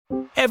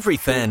Every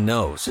fan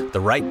knows the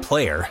right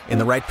player in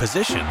the right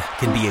position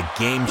can be a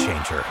game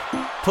changer.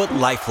 Put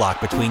LifeLock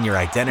between your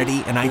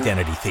identity and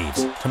identity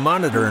thieves to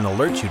monitor and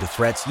alert you to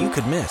threats you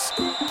could miss.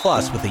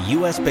 Plus, with a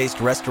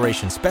U.S.-based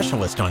restoration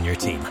specialist on your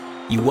team,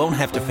 you won't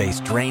have to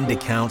face drained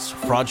accounts,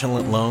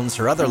 fraudulent loans,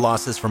 or other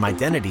losses from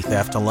identity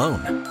theft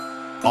alone.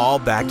 All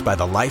backed by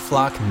the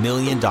LifeLock $1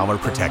 Million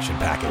Protection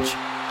Package.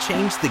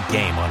 Change the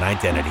game on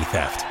identity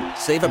theft.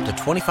 Save up to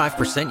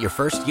 25% your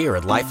first year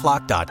at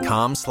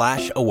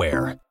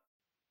LifeLock.com/aware.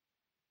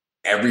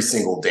 Every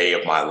single day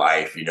of my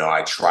life,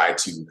 I try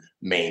to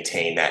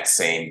maintain that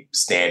same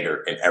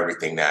standard in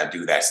everything that I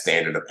do, that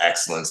standard of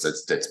excellence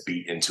that's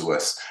beat into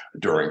us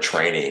during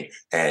training.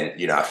 And,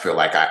 I feel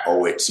like I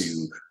owe it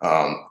to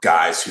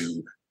guys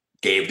who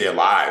gave their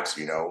lives,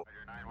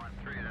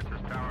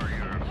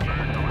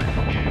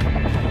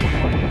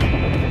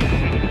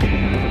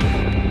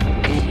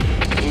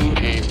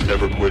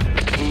 Never quit.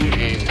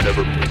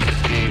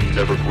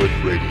 Never quit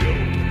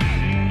radio.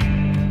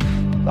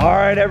 All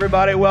right,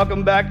 everybody,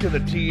 welcome back to the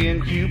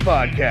TNQ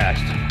podcast.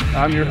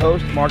 I'm your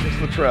host, Marcus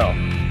Luttrell.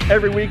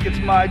 Every week, it's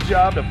my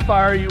job to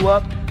fire you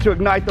up, to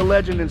ignite the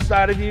legend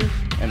inside of you,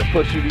 and to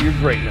push you to your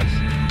greatness.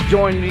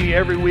 Join me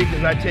every week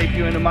as I take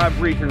you into my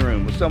briefing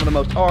room with some of the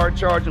most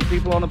hard-charging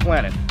people on the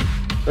planet.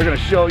 They're going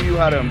to show you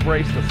how to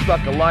embrace the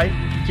suck of life,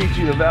 teach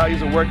you the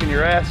values of working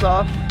your ass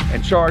off,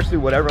 and charge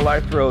through whatever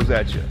life throws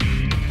at you.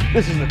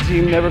 This is the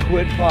Team Never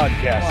Quit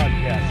podcast.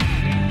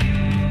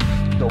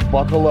 So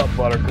buckle up,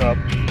 Buttercup.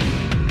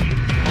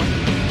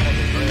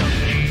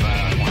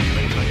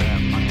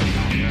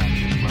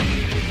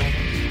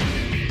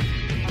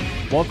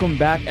 Welcome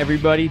back,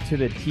 everybody, to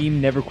the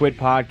Team Never Quit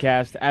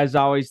podcast. As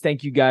always,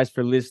 thank you guys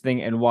for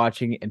listening and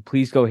watching, and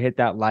please go hit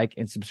that like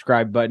and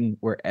subscribe button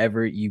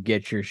wherever you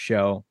get your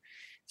show.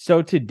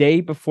 So today,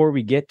 before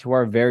we get to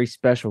our very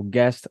special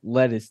guest,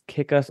 let us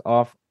kick us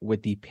off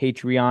with the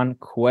Patreon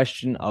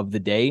question of the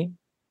day,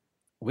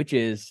 which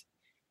is,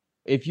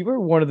 if you were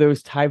one of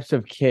those types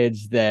of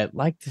kids that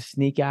like to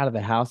sneak out of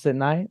the house at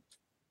night,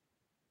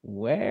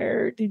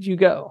 where did you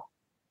go?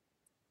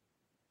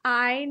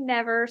 I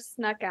never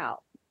snuck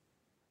out.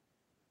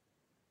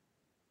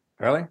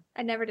 Really?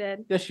 I never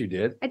did. Yes, you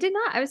did. I did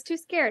not. I was too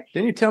scared.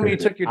 Didn't you tell me you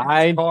took your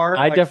car?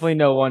 I definitely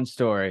know one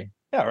story.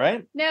 Yeah,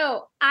 right?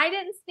 No, I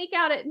didn't sneak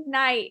out at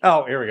night.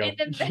 Oh, here we go.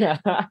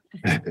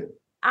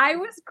 I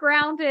was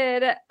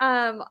grounded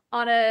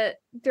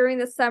during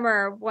the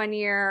summer one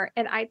year,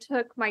 and I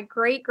took my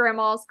great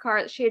grandma's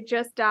car. She had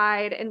just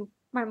died, and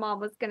my mom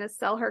was going to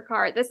sell her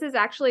car. This is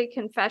actually a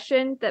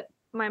confession that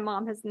my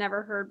mom has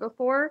never heard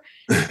before.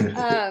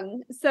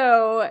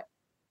 So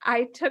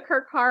I took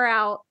her car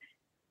out,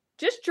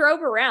 just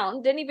drove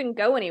around, didn't even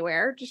go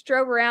anywhere, just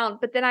drove around.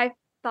 But then I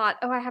thought,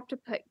 I have to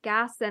put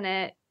gas in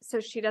it so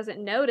she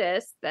doesn't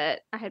notice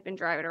that I had been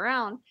driving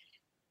around.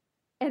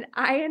 And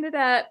I ended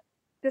up,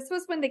 this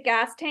was when the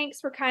gas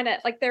tanks were kind of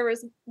like, there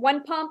was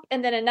one pump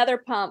and then another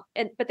pump,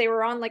 but they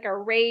were on like a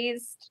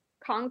raised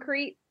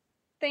concrete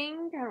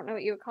thing. I don't know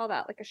what you would call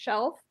that, like a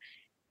shelf.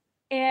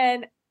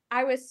 And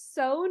I was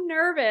so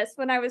nervous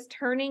when I was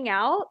turning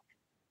out.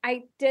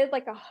 I did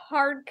like a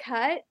hard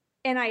cut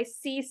and I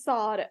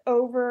seesawed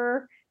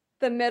over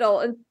the middle,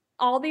 and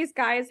all these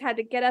guys had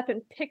to get up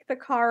and pick the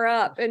car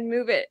up and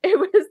move it. It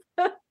was,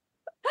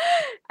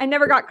 I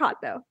never got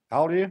caught though.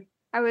 How old are you?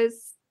 I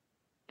was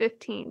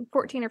 14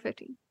 or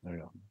 15. There you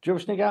go. Did you ever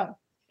sneak out?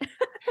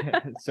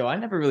 So I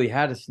never really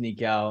had to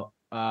sneak out.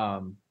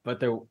 But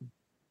there,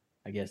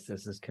 I guess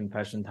this is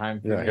confession time.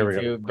 Yeah, here we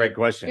go. Great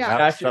question.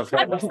 Yeah. Statute,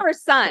 I have a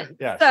first son.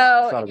 Yeah,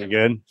 so that'll be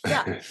good.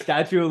 Yeah.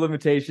 Statute of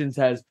limitations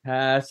has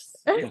passed.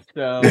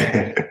 So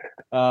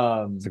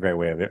it's a great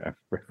way of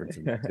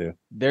referencing it too.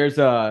 there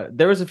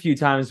was a few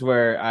times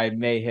where I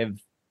may have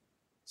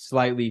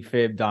slightly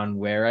fibbed on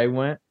where I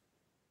went.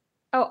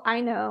 Oh,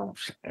 I know.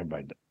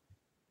 Everybody does.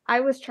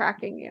 I was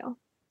tracking you.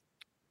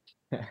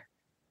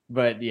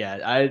 But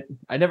yeah,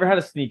 I never had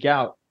to sneak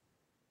out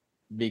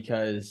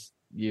because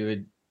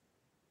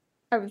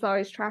I was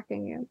always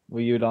tracking you.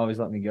 you would always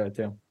let me go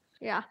too.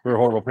 Yeah. We're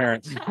horrible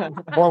parents.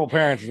 Horrible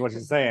parents is what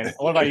she's saying.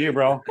 What about you,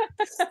 bro?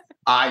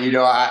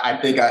 I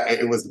think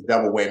it was a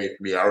double whammy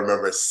for me. I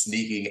remember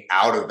sneaking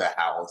out of the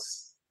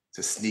house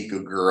to sneak a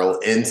girl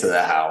into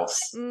the house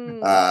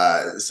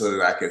so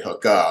that I could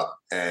hook up.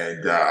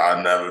 And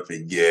I'll never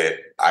forget,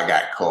 I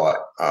got caught.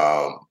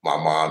 My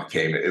mom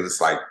came in. It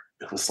was like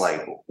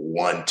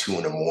 1, 2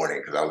 in the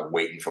morning because I was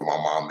waiting for my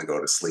mom to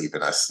go to sleep,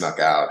 and I snuck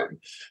out and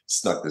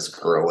snuck this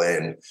girl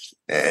in.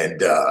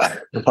 And my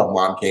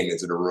mom came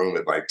into the room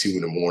at like 2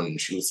 in the morning.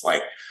 She was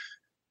like,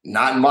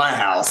 "Not in my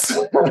house."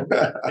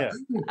 Yeah.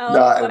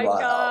 Oh my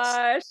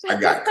gosh. I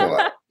got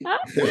caught.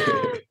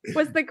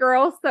 Was the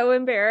girl so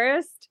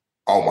embarrassed?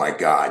 Oh my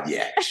God,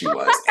 yeah, she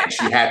was. And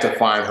she had to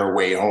find her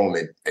way home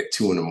at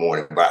 2 in the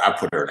morning, but I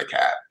put her in a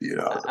cab,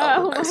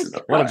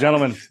 What a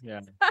gentleman.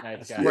 Yeah.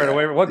 Nice guy. Right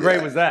away. What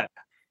grade was that?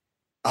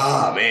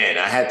 Oh man,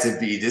 I had to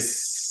be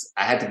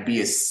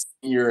a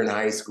senior in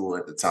high school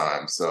at the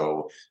time.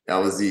 So that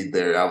was I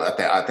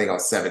think I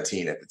was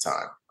 17 at the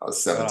time. At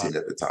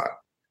the time.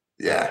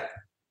 Yeah.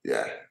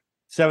 Yeah.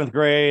 7th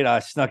grade, I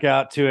snuck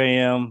out 2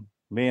 a.m.,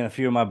 me and a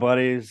few of my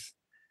buddies,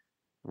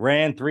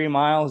 ran 3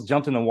 miles,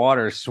 jumped in the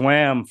water,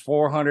 swam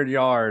 400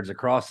 yards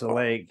across the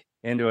lake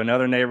into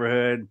another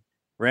neighborhood,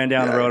 ran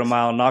down the road a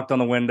mile, knocked on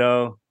the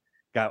window,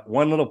 got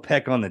one little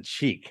peck on the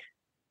cheek.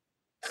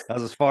 That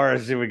was as far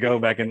as it would go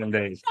back in them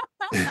days.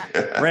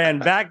 Ran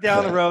back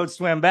down the road,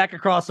 swam back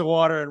across the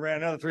water, and ran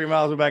another 3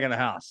 miles. We're back in the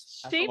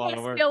house. She must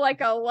feel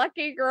like a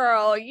lucky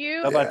girl.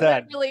 How about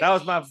that? That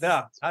was my.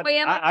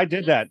 Yeah, I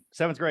did that.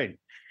 7th grade.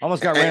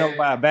 Almost got ran over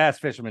by a bass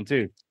fisherman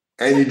too.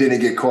 And you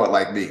didn't get caught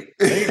like me.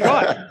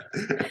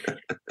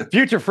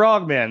 Future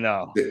frogman,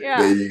 though.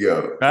 There you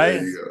go. Right?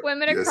 There you go.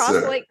 Swimming across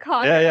Lake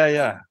Conroe.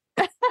 Yeah.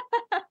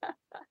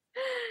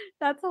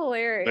 That's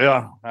hilarious.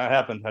 Yeah, that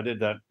happened. I did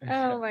that.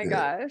 Oh my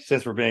gosh.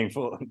 Since we're being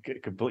full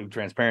complete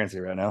transparency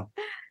right now.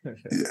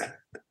 Yeah.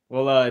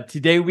 Well,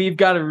 today we've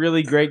got a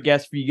really great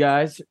guest for you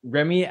guys.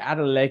 Remi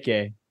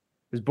Adeleke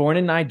was born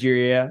in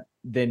Nigeria,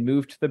 then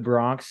moved to the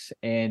Bronx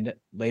and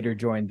later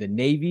joined the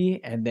Navy,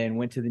 and then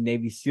went to the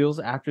Navy SEALs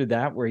after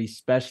that, where he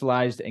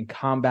specialized in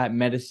combat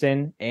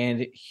medicine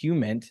and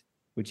HUMINT,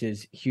 which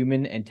is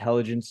Human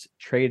Intelligence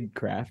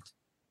Tradecraft.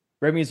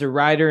 Remi is a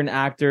writer and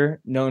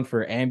actor known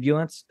for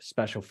Ambulance,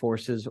 Special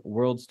Forces,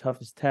 World's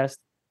Toughest Test,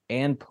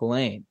 and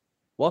Plane.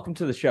 Welcome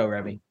to the show,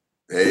 Remi.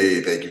 Hey,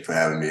 thank you for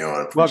having me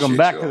on. Welcome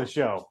back to the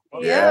show.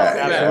 Yeah,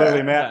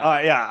 absolutely, man.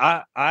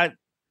 I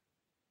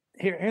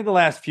here the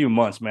last few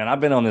months, man, I've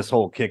been on this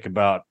whole kick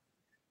about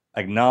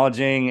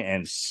acknowledging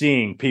and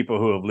seeing people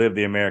who have lived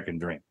the American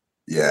dream.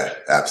 Yeah,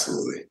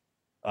 absolutely.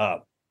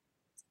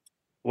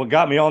 What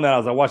got me on that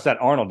was I watched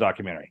that Arnold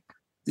documentary.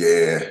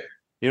 Yeah.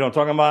 You know what I'm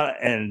talking about?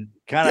 And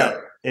kind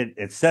of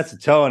it sets a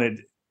tone.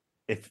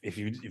 If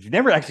you've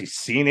never actually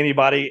seen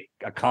anybody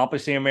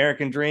accomplish the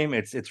American dream,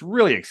 it's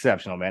really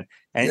exceptional, man.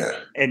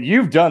 And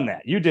you've done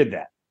that. You did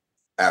that.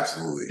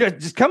 Absolutely.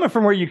 Just coming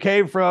from where you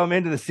came from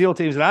into the SEAL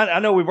teams, and I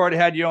know we've already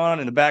had you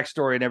on in the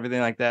backstory and everything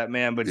like that,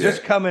 man. But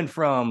just coming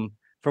from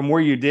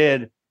where you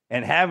did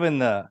and having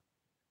the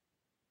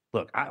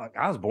look,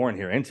 I was born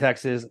here in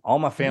Texas. All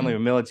my family were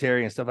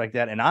military and stuff like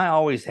that, and I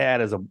always had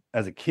as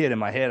a kid in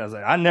my head, I was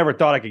like, I never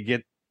thought I could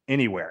get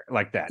anywhere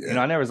like that. You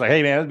know, I never was like,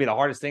 hey man, that'd be the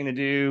hardest thing to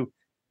do.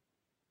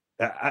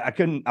 I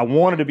couldn't. I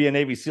wanted to be a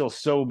Navy SEAL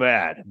so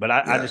bad, but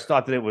I just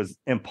thought that it was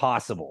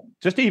impossible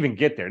just to even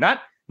get there.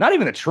 Not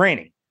even the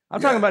training. I'm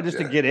talking about just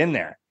to get in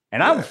there.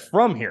 And I'm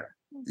from here.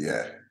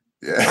 Yeah.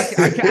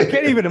 I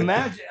can't even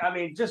imagine. I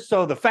mean, just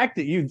so the fact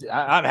that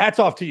hats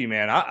off to you,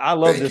 man. I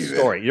love this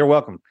story. Man. You're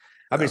welcome.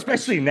 I mean,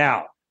 especially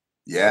now.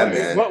 Yeah,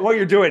 man. What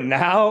you're doing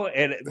now.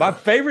 And my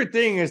favorite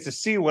thing is to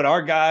see what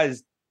our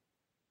guys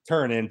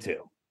turn into.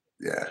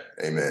 Yeah.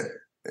 Amen.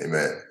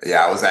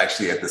 Yeah, I was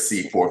actually at the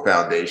C4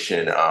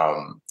 Foundation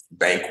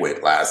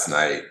banquet last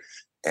night,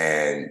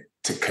 and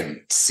to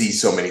see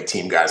so many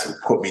team guys who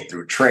put me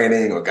through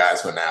training, or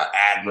guys who are now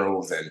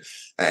admirals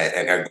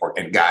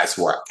and guys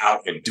who are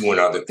out and doing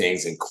other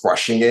things and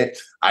crushing it.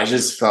 I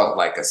just felt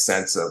like a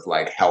sense of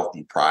like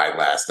healthy pride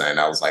last night. And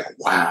I was like,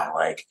 wow,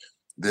 like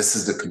this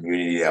is the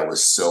community that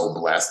was so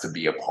blessed to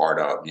be a part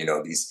of, you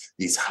know,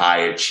 these high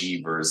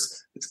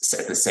achievers,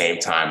 at the same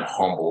time,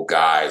 humble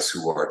guys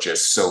who are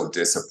just so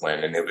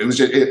disciplined. And it was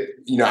just,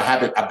 you know,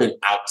 I've been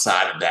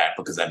outside of that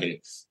because I've been,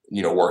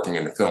 you know, working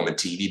in the film and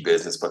TV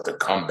business, but to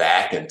come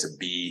back and to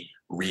be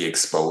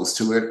re-exposed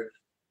to it,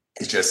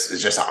 it's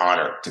just an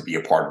honor to be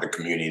a part of the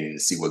community and to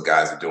see what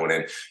guys are doing.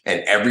 And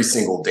every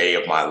single day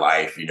of my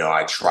life, you know,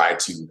 I try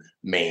to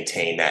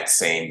maintain that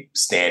same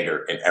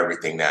standard in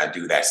everything that I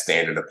do, that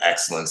standard of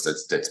excellence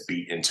that's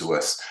beat into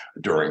us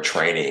during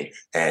training.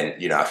 And,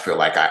 you know, I feel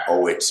like I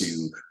owe it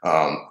to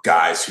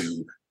guys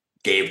who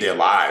gave their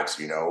lives,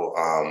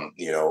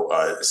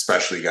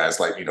 especially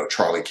guys like, you know,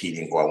 Charlie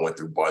Keating, who I went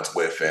through buds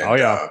with,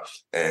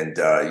 and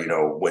you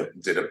know,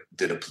 did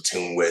a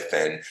platoon with,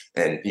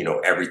 and you know,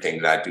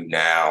 everything that I do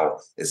now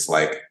is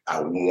like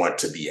I want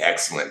to be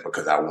excellent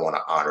because I want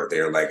to honor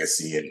their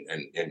legacy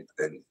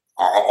and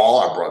all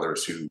our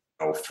brothers who, you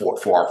know,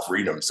 fought for our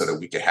freedom so that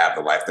we can have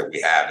the life that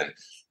we have and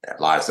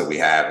lives that we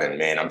have. And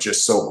man, I'm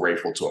just so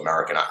grateful to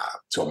America.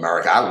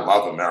 I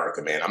love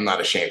America, man. I'm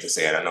not ashamed to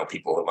say it. I know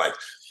people are like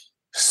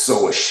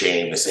so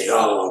ashamed to say,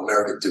 oh,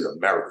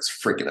 America's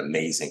freaking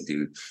amazing,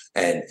 dude.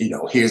 And, you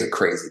know, here's a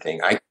crazy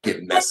thing. I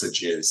get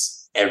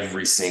messages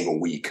every single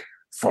week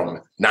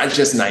from not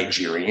just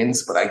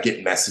Nigerians, but I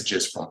get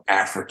messages from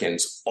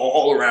Africans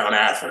all around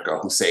Africa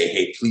who say,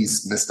 hey,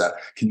 please, mister,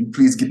 can you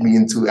please get me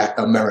into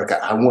America?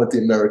 I want the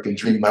American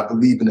dream. I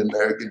believe in the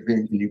American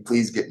dream. Can you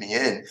please get me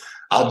in?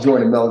 I'll join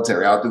the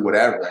military. I'll do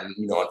whatever. And,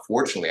 you know,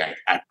 unfortunately,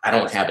 I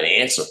don't have an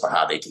answer for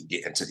how they can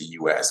get into the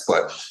U.S.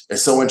 But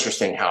it's so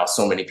interesting how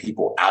so many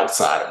people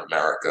outside of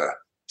America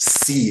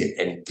see it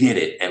and get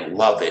it and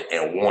love it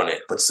and want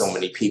it. But so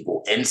many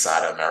people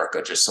inside of America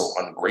are just so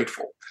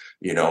ungrateful,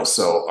 you know.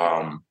 So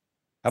how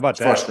about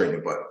that?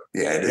 Frustrating, but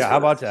yeah, it is. Yeah, how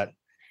about that?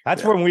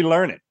 That's when we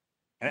learn it.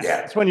 And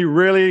that's when you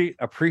really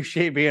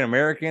appreciate being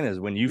American, is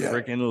when you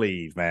freaking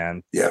leave,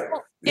 man. Yeah.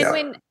 Well,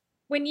 and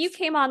when you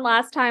came on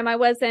last time, I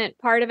wasn't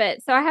part of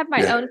it. So I have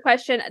my own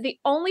question. The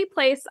only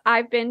place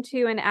I've been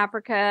to in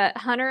Africa,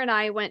 Hunter and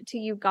I went to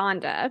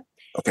Uganda.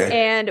 Okay.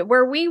 And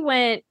where we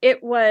went,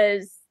 it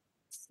was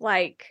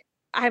like,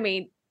 I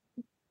mean,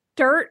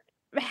 dirt,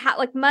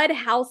 like mud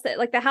houses.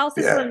 Like the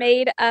houses were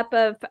made up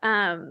of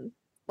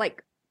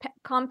like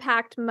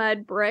compact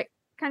mud brick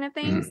kind of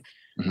things.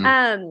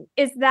 Mm-hmm.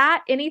 Is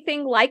that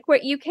anything like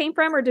what you came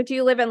from, or did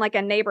you live in like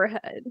a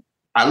neighborhood?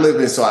 I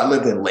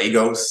lived in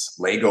Lagos.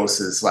 Lagos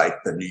is like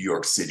the New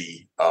York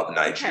City of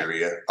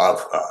Nigeria.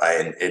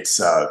 And it's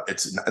a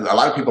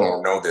lot of people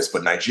don't know this,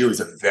 but Nigeria is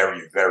a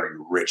very, very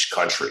rich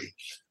country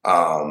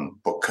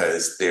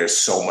because there's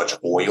so much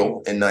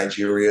oil in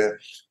Nigeria,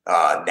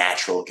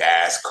 natural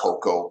gas,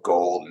 cocoa,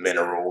 gold,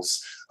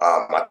 minerals.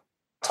 I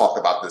talked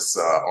about this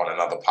on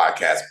another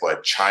podcast,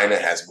 but China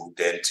has moved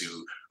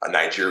into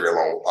Nigeria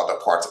along other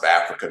parts of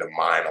Africa to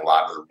mine a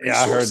lot of the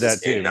resources I heard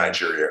that too, in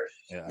Nigeria.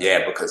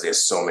 Yeah, because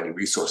there's so many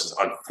resources.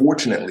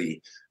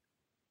 Unfortunately,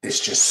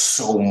 there's just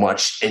so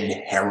much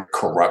inherent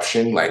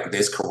corruption. Like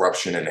there's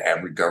corruption in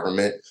every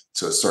government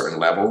to a certain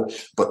level,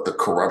 but the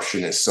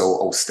corruption is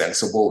so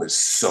ostensible, it's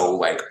so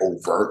like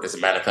overt. As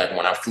a matter of fact,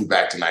 when I flew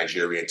back to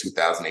Nigeria in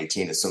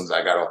 2018, as soon as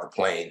I got off the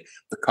plane,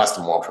 the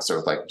custom officer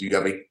was like, do you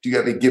have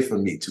a gift for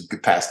me to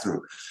pass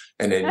through?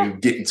 And then you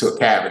get into a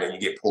cabin and you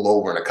get pulled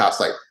over and the cop's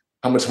like,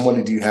 how much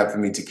money do you have for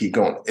me to keep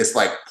going? It's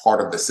like part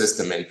of the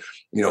system. And,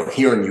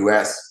 here in the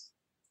US,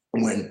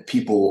 when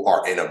people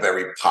are in a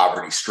very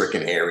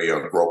poverty-stricken area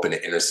or grow up in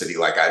the inner city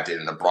like I did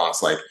in the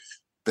Bronx, like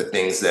the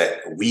things that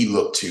we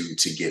look to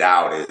get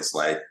out is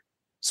like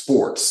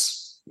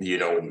sports,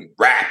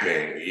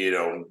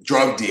 rapping,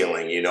 drug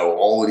dealing,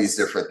 all of these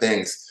different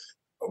things.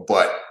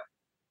 But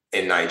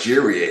in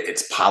Nigeria,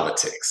 it's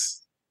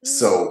politics.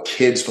 So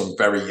kids from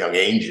very young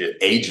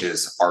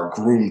ages are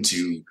groomed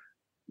to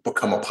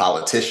become a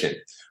politician,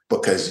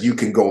 because you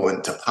can go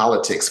into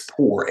politics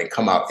poor and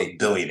come out a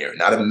billionaire,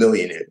 not a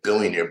millionaire,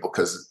 billionaire,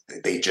 because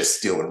they just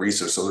steal the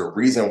resources. So the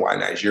reason why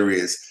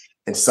Nigeria is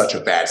in such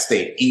a bad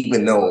state,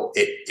 even though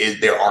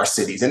there are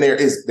cities and there are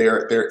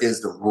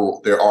the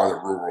rural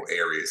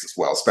areas as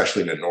well,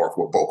 especially in the north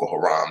where Boko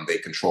Haram, they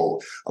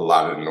control a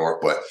lot of the north,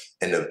 but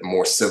in the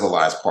more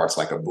civilized parts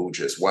like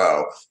Abuja as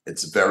well,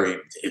 it's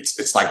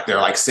like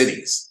they're like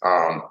cities,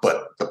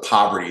 but the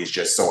poverty is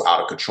just so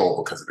out of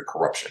control because of the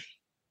corruption.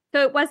 So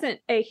it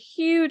wasn't a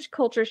huge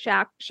culture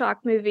shock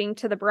moving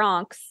to the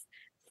Bronx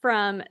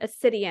from a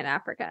city in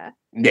Africa.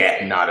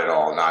 Yeah, not at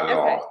all.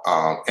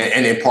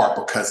 And in part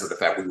because of the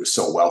fact we were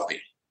so wealthy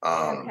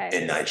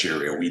in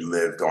Nigeria. We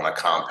lived on a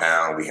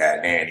compound. We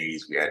had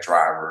nannies. We had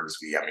drivers.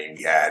 We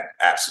had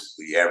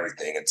absolutely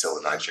everything until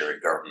the Nigerian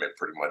government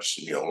pretty much,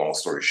 long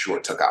story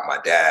short, took out my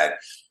dad.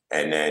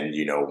 And then,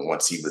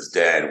 once he was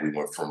dead, we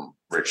went from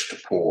rich to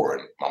poor,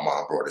 and my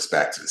mom brought us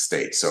back to the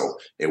States. So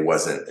it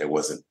wasn't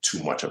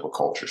too much of a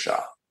culture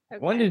shock. Okay.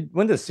 When did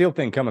the SEAL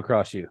thing come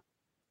across you?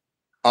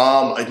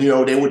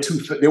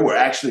 There were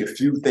actually a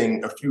few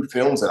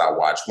films that I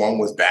watched. One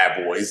was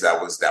Bad Boys. That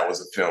was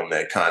a film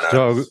that kind of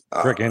so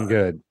freaking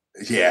good.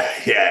 Yeah.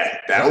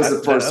 That was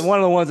the first one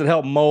of the ones that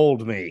helped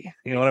mold me.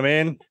 You know what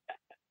I mean?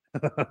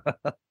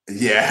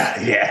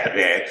 Yeah,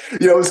 man.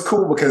 It was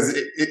cool because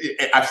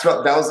I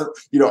felt that was,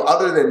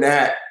 other than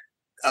that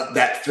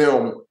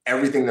film,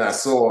 everything that I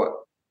saw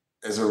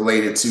as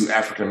related to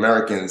African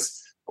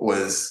Americans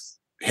was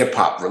hip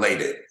hop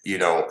related,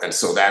 and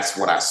so that's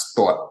what I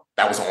thought.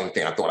 That was the only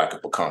thing I thought I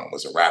could become,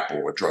 was a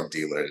rapper or a drug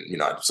dealer.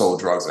 And, I sold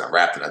drugs and I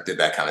rapped and I did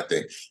that kind of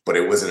thing. But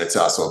it wasn't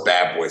until I saw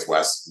Bad Boys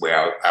where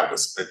I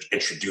was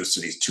introduced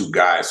to these two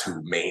guys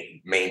who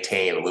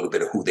maintained a little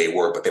bit of who they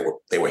were, but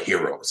they were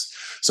heroes.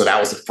 So that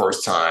was the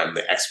first time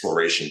the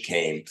exploration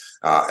came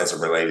as it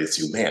related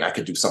to, man, I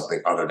could do something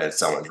other than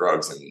selling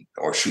drugs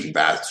or shooting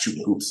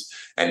hoops.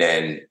 And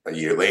then a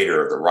year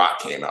later, The Rock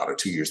came out, or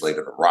 2 years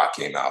later, The Rock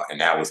came out.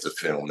 And that was the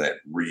film that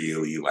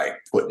really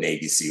put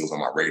Navy SEALs on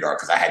my radar,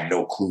 because I had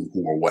no clue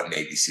who or what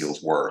Navy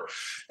SEALs were.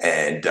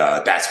 And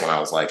that's when I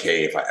was like,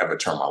 hey, if I ever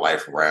turn my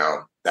life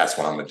around, that's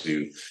what I'm going to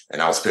do.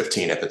 And I was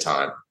 15 at the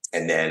time.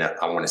 And then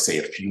I want to say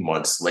a few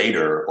months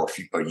later, or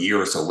a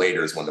year or so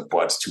later, is when the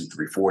Buds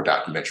 234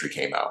 documentary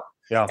came out.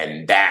 Yeah.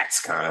 And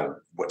that's kind of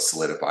what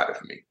solidified it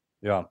for me.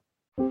 Yeah.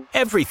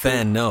 Every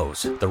fan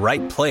knows the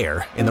right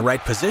player in the right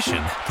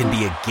position can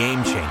be a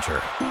game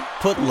changer.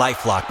 Put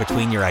LifeLock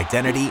between your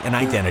identity and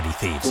identity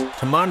thieves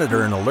to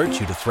monitor and alert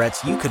you to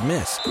threats you could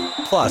miss.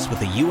 Plus,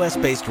 with a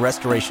U.S.-based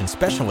restoration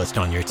specialist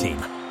on your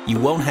team, you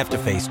won't have to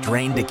face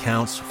drained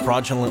accounts,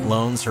 fraudulent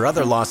loans, or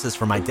other losses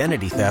from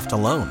identity theft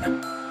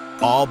alone.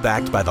 All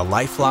backed by the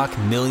LifeLock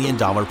 $1 Million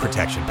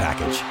Protection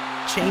Package.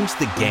 Change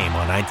the game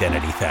on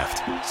identity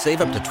theft.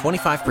 Save up to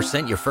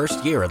 25% your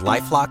first year at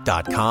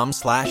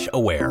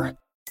LifeLock.com/aware.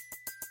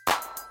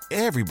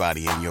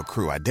 Everybody in your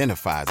crew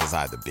identifies as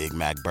either Big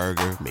Mac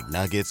Burger,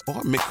 McNuggets,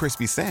 or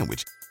McCrispy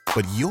Sandwich.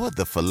 But you're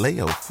the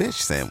Filet-O-Fish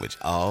Sandwich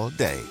all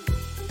day.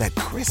 That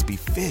crispy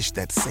fish,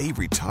 that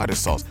savory tartar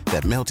sauce,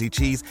 that melty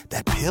cheese,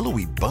 that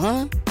pillowy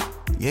bun.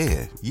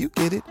 Yeah, you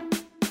get it.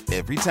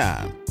 every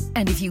time.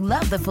 And if you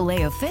love the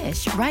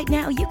Filet-O-Fish, right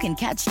now you can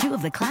catch 2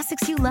 of the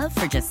classics you love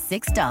for just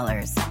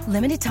 $6.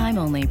 Limited time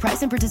only.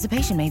 Price and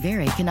participation may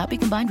vary. Cannot be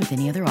combined with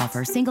any other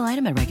offer. Single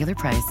item at regular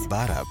price.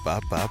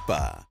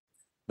 Ba-da-ba-ba-ba.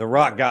 The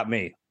Rock got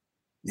me.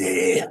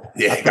 Yeah,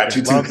 got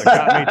you too.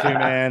 Got me too,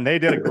 man. They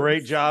did a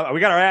great job. We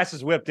got our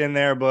asses whipped in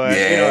there, but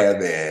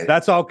man,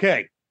 that's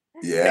okay.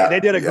 Yeah, they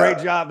did a great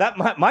job. That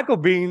Michael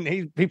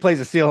Biehn, he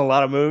plays a SEAL in a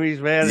lot of movies,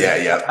 man.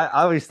 Yeah.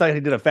 I always thought he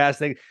did a fast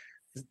thing.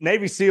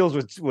 Navy SEALs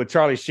with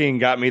Charlie Sheen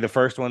got me the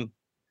first one.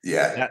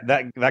 Yeah,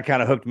 that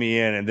kind of hooked me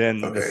in, and then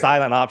the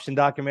Silent Option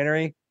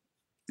documentary.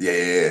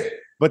 Yeah.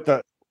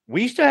 But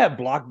we used to have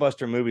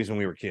blockbuster movies when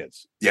we were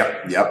kids.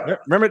 Yep.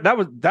 Remember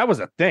that was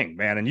a thing,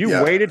 man. And you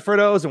waited for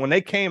those, and when they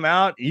came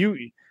out,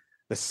 the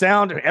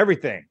sound and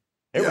everything,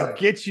 it would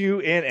get you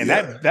in. And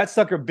that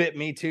sucker bit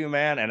me too,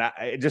 man. And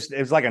it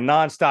was like a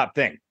nonstop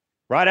thing.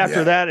 Right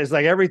after that, it's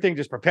like everything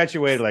just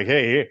perpetuated. Like,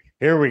 hey,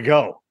 here we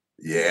go.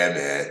 Yeah,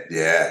 man.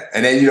 Yeah.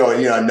 And then,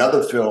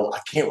 another film, I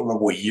can't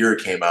remember what year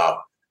it came out.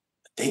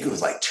 I think it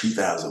was like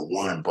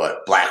 2001,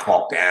 but Black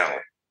Hawk Down.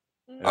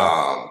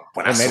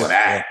 When I saw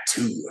that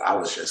too, I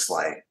was just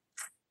like,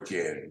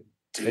 freaking,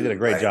 dude, they did a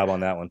great job on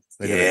that one.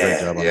 They did a great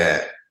job on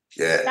that.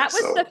 Yeah. That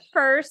was the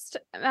first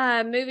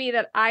movie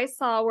that I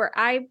saw where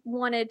I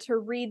wanted to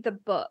read the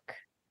book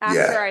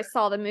after I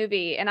saw the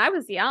movie. And I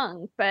was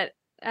young, but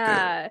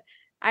I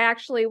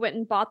actually went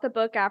and bought the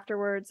book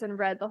afterwards and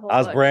read the whole book. I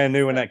was brand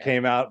new when that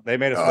came out. They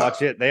made us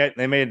watch it.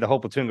 They made the whole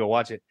platoon go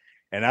watch it.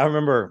 And I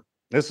remember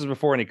this was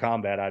before any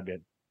combat I'd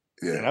been.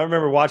 Yeah. And I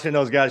remember watching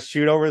those guys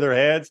shoot over their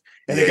heads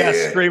and the guy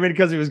screaming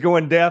because he was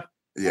going deaf.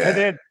 Yeah. And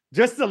then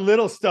just the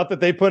little stuff that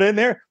they put in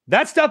there,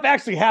 that stuff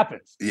actually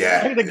happens.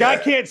 Yeah. Hey, the guy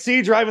can't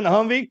see driving the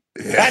Humvee.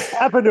 Yeah. That's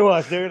happened to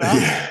us, dude.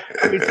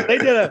 I mean, so they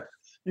did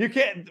you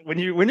can't, when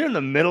you're in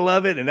the middle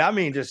of it, and I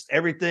mean, just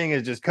everything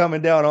is just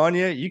coming down on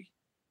you,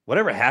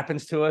 whatever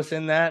happens to us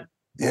in that,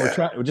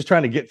 we're just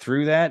trying to get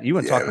through that. You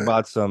want to talk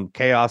about some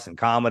chaos and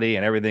comedy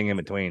and everything in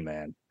between,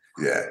 man.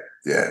 Yeah.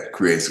 It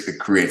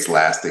creates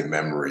lasting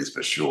memories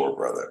for sure,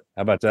 brother.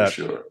 How about that? For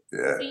sure.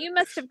 Yeah. So you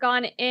must have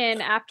gone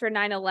in after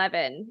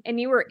 9/11,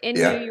 and you were in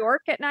New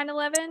York at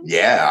 9/11?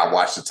 Yeah, I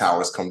watched the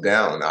towers come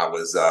down. I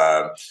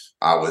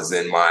was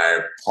in my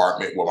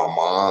apartment where my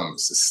mom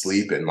was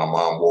asleep, and my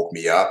mom woke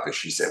me up and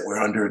she said,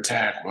 "We're under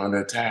attack.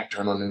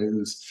 Turn on the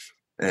news."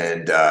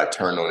 And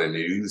turned on the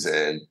news,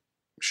 and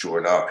sure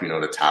enough,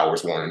 the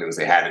towers were on the news.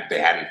 They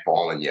hadn't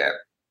fallen yet.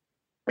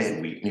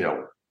 And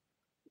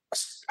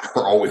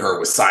all we heard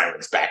was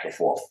sirens back and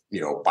forth,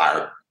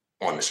 fire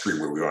on the street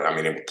where we were. I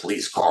mean, there were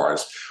police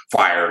cars,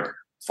 fire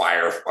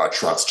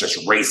trucks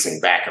just racing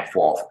back and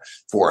forth.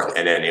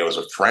 And then there was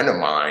a friend of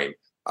mine.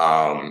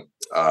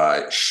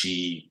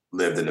 She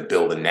lived in the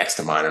building next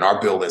to mine, and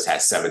our buildings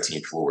had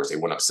 17 floors. They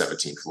went up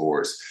 17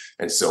 floors.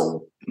 And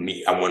so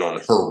I went on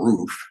her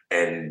roof,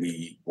 and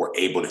we were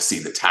able to see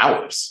the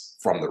towers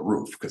from the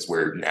roof because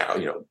we're now,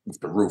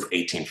 the roof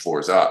 18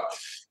 floors up.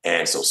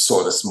 And so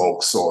saw the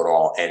smoke, saw it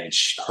all. And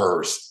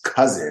her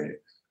cousin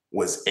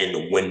was in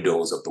the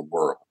windows of the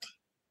world.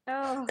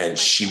 Oh, and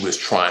she was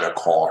trying to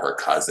call her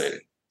cousin.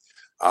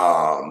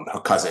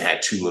 Her cousin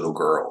had 2 little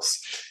girls,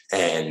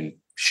 and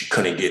she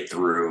couldn't get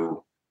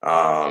through.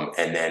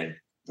 And then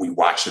we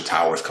watched the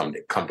towers come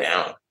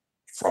down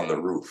from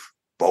the roof.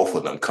 Both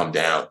of them come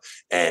down,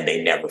 and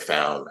they never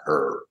found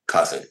her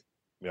cousin.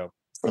 Yep.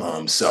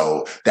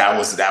 So that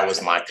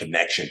was my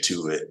connection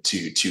to it,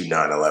 to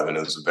 9/11.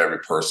 It was a very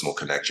personal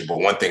connection. But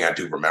one thing I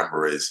do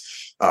remember is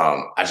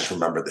I just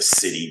remember the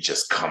city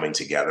just coming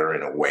together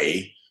in a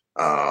way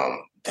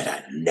that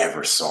I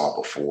never saw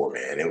before,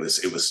 man. It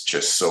was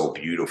just so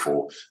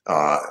beautiful.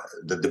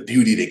 The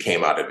beauty that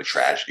came out of the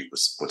tragedy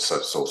was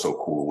so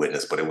cool to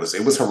witness. But it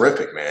was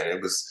horrific, man.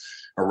 It was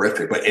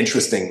horrific. But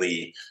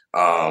interestingly,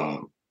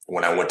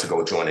 when I went to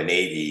go join the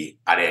Navy,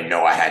 I didn't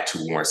know I had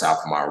 2 warrants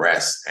out for my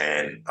arrest.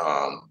 And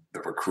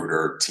the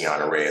recruiter,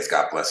 Tiana Reyes,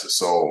 God bless her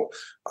soul,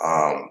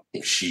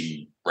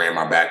 she ran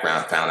my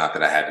background, found out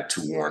that I had the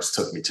 2 warrants,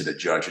 took me to the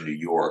judge in New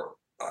York,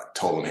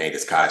 told him, hey,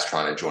 this guy's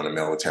trying to join the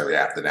military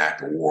after the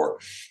act of war.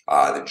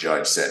 The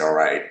judge said, all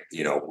right,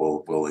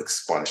 we'll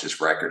expunge his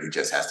record. He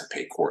just has to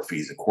pay court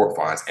fees and court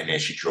fines. And then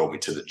she drove me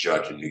to the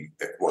judge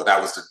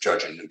that was the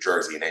judge in New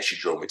Jersey. And then she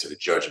drove me to the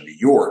judge in New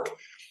York.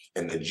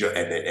 And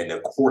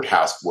the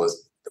courthouse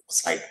was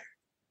like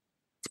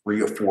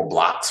 3 or 4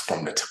 blocks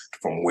from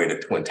where the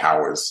Twin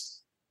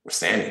Towers were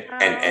standing.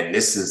 And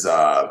this is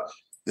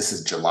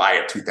July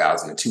of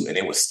 2002, and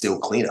it was still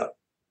cleanup.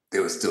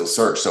 There was still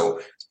search. So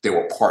there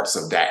were parts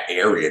of that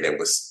area that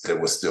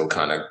was still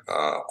kind of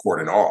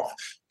cordoned off.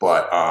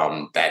 But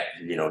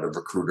the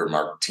recruiter,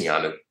 Mark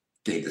Tiana,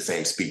 gave the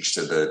same speech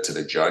to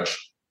the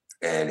judge.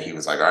 And he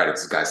was like, all right, if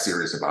this guy's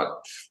serious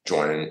about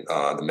joining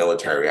the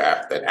military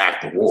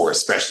after war,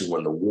 especially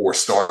when the war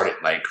started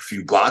like a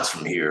few blocks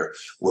from here,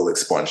 we'll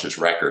expunge his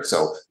record.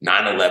 So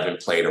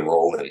 9/11 played a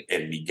role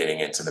in me getting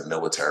into the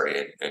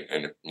military.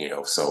 And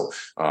so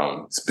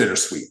it's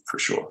bittersweet for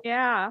sure.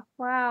 Yeah.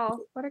 Wow.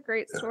 What a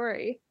great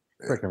story.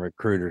 Freaking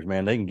recruiters,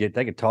 man. They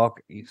can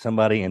talk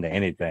somebody into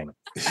anything.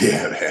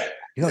 Yeah, man.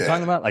 You know what I'm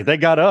talking about? Like they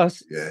got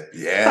us.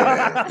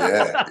 Yeah,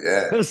 man.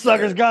 Yeah. Those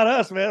suckers got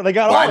us, man. They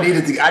got all. I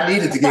needed to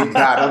get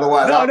God.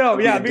 Otherwise,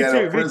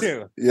 me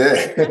too.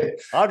 Yeah.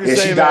 I'll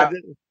just say that.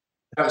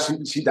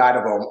 She died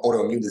of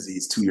autoimmune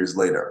disease 2 years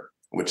later,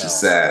 which is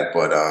sad.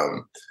 But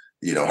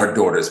her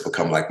daughter has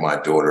become like my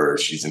daughter.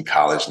 She's in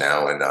college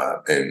now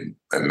in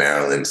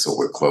Maryland, so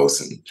we're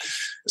close, and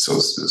so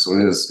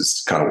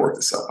it's kind of worked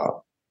itself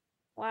out.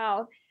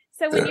 Wow.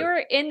 So when you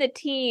were in the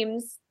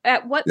teams,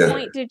 at what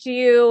point did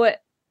you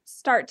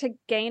start to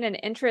gain an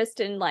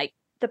interest in like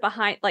the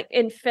behind, like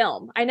in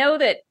film? I know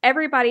that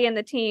everybody in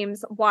the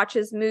teams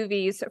watches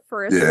movies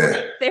for sort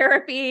of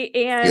therapy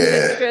and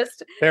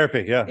just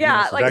therapy.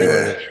 Yeah. Like, I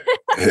know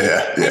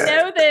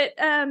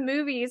that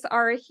movies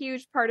are a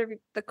huge part of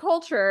the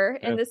culture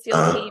in the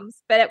SEAL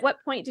teams, but at what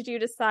point did you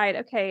decide,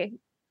 okay,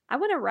 I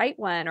want to write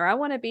one, or I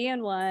want to be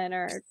in one?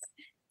 Or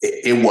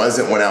it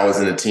wasn't when I was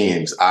in the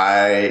teams.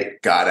 I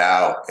got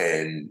out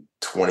in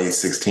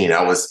 2016.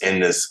 I was in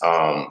this.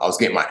 I was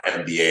getting my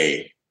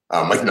MBA,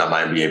 like not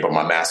my MBA, but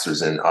my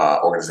master's in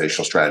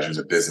organizational strategies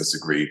and business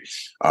degree.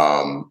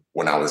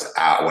 When I was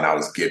out, I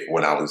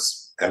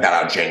got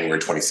out in January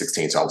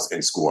 2016. So I was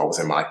in school. I was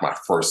in my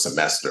first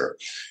semester,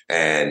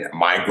 and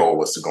my goal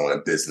was to go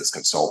into business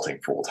consulting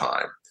full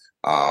time.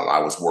 I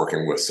was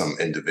working with some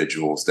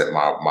individuals that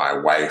my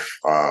wife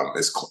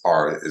is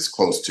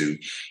close to,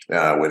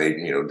 where they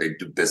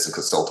do business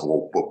consulting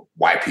with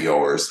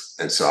YPOers,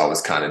 and so I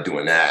was kind of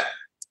doing that,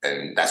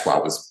 and that's why I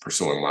was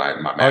pursuing my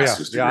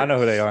master's degree. I know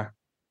who they are.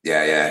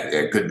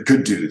 Yeah.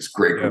 Good dudes,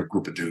 great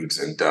group of dudes,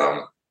 and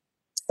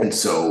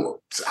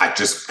so I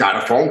just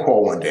got a phone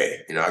call one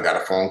day. I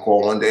got a phone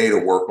call one day to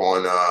work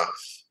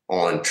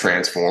on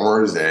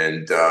Transformers,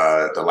 and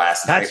the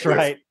last night. That's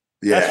right.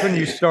 Yeah. That's when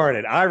you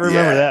started. I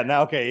remember that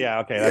now. Okay.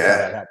 That's how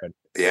that happened.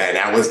 Yeah, and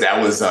that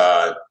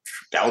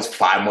was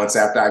 5 months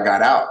after I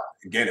got out.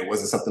 Again, it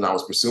wasn't something I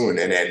was pursuing.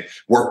 And then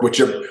work with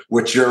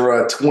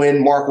your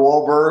twin Mark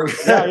Wahlberg.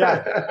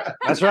 Yeah.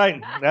 That's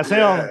right. That's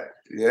him.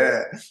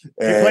 Yeah.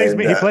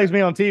 He plays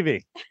me on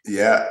TV.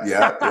 Yeah.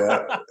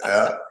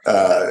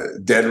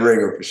 Dead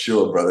ringer for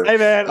sure, brother. Hey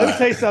man, let me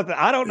tell you something.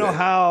 I don't know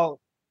how.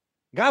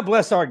 God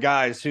bless our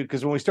guys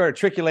because when we started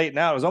triculating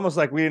out, it was almost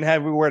like we didn't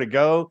have anywhere to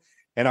go.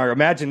 And our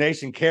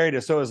imagination carried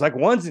us. So it was like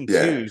ones and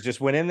twos just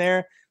went in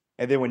there.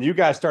 And then when you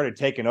guys stared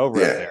taking over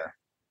up there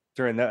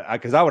during that,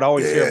 because I would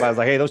always hear about it,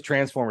 like, hey, those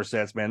Transformer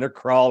sets, man, they're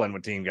crawling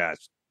with team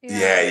guys.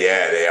 Yeah,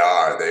 they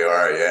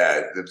are.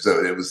 Yeah.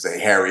 So it was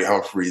Harry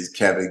Humphreys,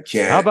 Kevin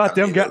Kent. How about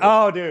them guys?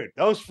 Oh, dude,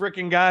 those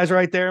freaking guys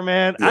right there,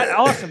 man.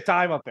 Awesome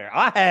time up there.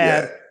 I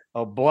had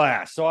a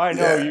blast. So I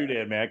know you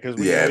did, man, because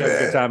we have a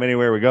good time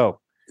anywhere we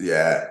go.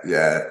 Yeah.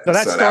 So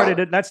that started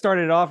it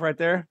off right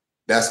there.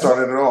 That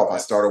started it off. I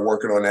started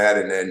working on that,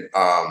 and then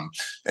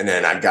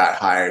I got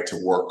hired to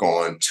work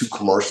on 2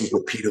 commercials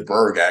with Peter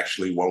Berg.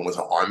 Actually, one was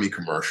an Army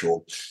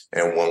commercial,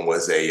 and one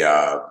was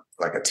a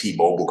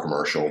T-Mobile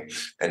commercial.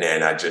 And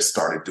then I just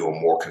started doing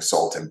more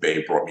consulting.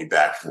 Babe brought me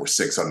back for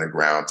 6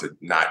 Underground to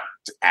not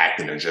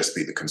acting and just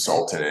be the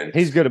consultant. And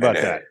he's good about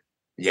that.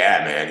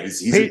 Yeah, man,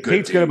 he's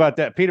Pete's good about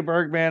that. Peter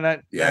Berg, man.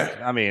 That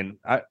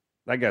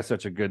guy's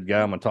such a good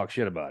guy. I'm gonna talk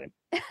shit about him.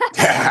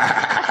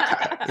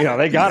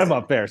 They got him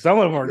up there. Some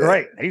of them are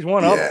great. He's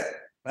one of them.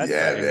 That's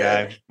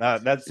a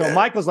guy. So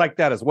Michael's like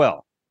that as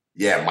well.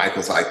 Yeah,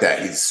 Michael's like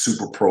that. He's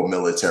super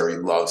pro-military,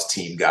 loves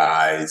team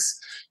guys.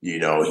 He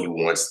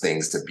wants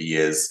things to be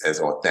as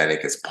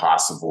authentic as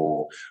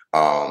possible.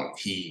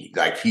 He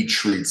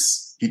treated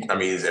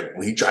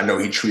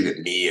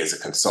me as a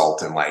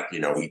consultant like,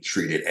 he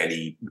treated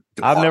any.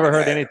 I've never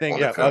heard anything.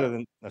 Yeah, other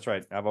than that's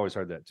right. I've always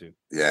heard that too.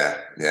 Yeah.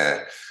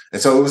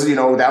 And so it was,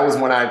 that was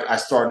when I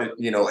started,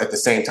 at the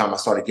same time I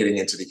started getting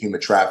into the human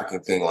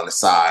trafficking thing on the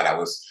side. I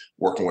was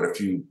working with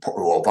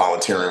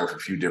volunteering with a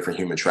few different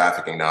human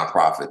trafficking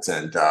nonprofits.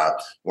 And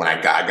when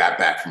I got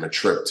back from a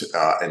trip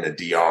in the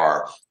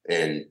DR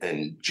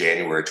in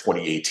January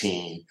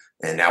 2018,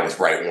 and that was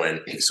right when,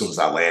 as soon as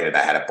I landed,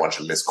 I had a bunch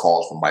of missed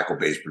calls from Michael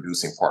Bay's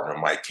producing partner,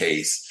 Mike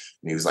Case.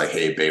 And he was like,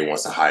 hey, Bay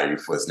wants to hire you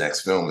for his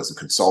next film as a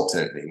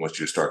consultant. And he wants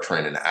you to start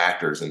training the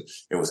actors. And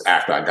it was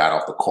after I got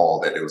off the call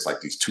that it was like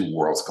these 2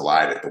 worlds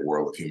collided, the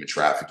world of human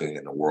trafficking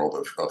and the world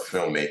of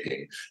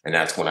filmmaking. And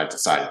that's when I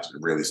decided to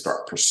really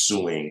start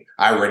pursuing.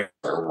 I already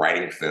started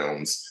writing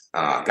films,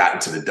 got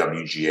into the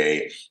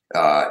WGA.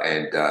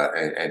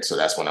 And so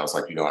that's when I was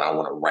like, I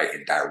want to write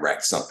and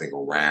direct something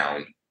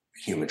around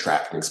human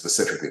trafficking,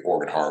 specifically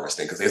organ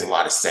harvesting, because there's a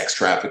lot of sex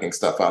trafficking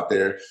stuff out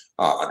there,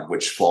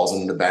 which falls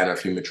into the banner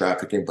of human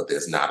trafficking, but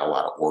there's not a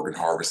lot of organ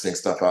harvesting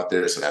stuff out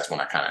there. So that's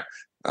when I kind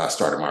of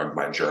started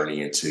my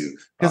journey into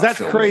because that's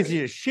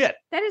crazy as shit.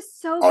 That is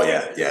so. Oh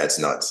yeah, it's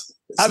nuts.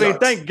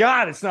 Thank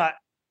God it's not.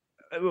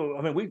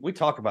 We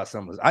talk about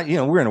some of this.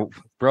 We're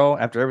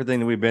after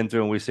everything that we've been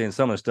through, and we've seen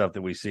some of the stuff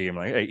that we see. I'm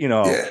like, hey,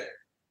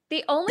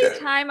 The only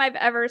time I've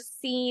ever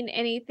seen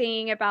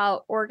anything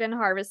about organ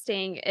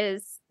harvesting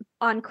is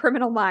on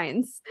Criminal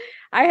Minds.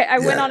 I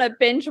went on a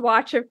binge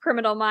watch of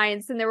Criminal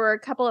Minds, and there were a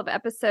couple of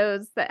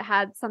episodes that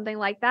had something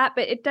like that,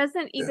 but it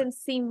doesn't even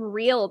seem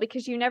real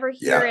because you never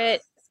hear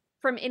it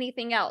from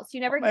anything else. You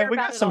never hear we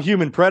about got it some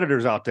human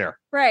predators out there.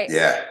 Right.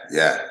 Yeah.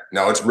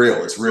 No, it's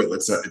real. It's real.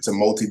 It's a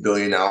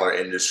multi-billion-dollar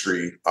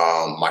industry.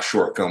 My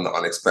short film, The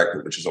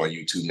Unexpected, which is on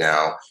YouTube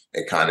now,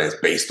 it kind of is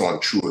based on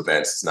true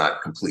events. It's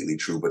not completely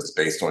true, but it's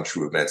based on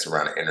true events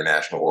around an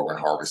international organ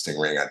harvesting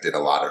ring. I did a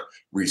lot of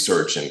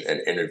research and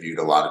interviewed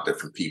a lot of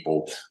different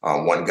people.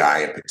 One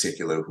guy in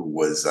particular who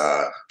was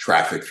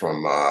trafficked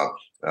from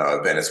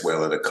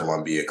Venezuela to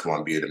Colombia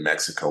to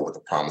Mexico with the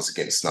promise of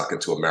getting snuck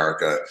into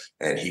America.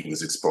 And he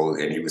was exposed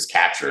and he was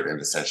captured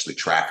and essentially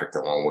trafficked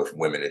along with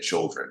women and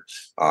children.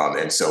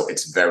 And so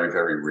it's very,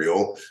 very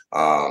real.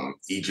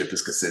 Egypt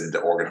is considered the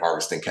organ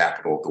harvesting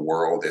capital of the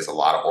world. There's a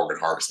lot of organ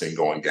harvesting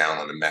going down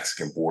on the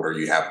Mexican border.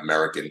 You have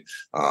American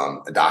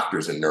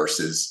doctors and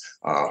nurses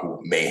who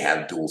may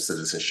have dual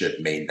citizenship,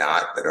 may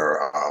not, that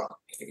are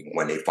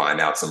when they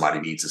find out somebody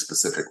needs a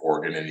specific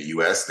organ in the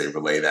U.S., they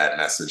relay that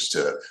message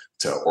to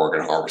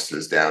organ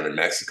harvesters down in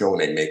Mexico,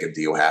 and they make a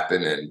deal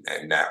happen,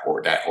 and that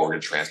organ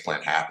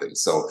transplant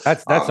happens. So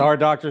that's our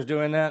doctors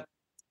doing that.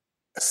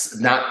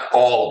 Not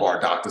all of our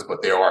doctors,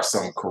 but there are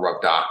some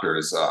corrupt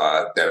doctors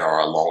that are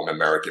along the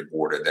American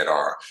border that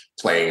are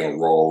playing a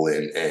role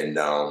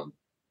in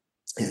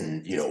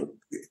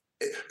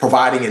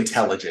providing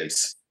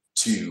intelligence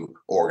to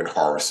organ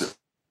harvesters.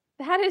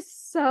 That is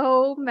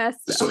so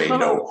messed up. So they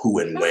know who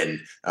and when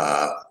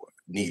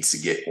needs to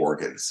get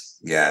organs.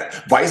 Yeah.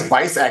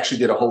 Vice actually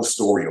did a whole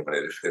story on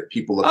it. If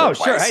people look at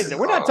sure. Vice, Hey,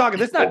 we're not talking,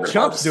 it's not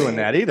chumps doing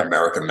that either.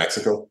 America,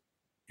 Mexico.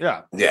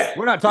 Yeah. Yeah.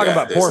 We're not talking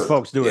about poor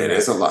folks doing that.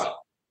 There's a lot.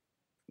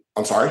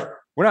 I'm sorry?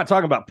 We're not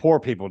talking about poor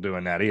people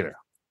doing that either.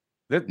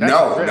 That's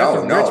no,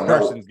 a rich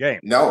person's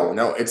game.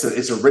 No, it's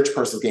a rich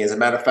person's game. As a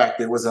matter of fact,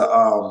 there was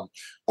a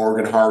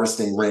organ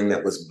harvesting ring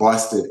that was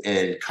busted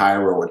in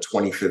Cairo in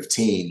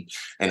 2015,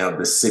 and of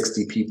the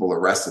 60 people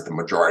arrested, the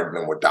majority of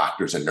them were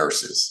doctors and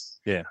nurses.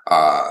 Yeah,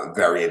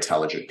 very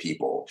intelligent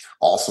people.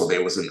 Also,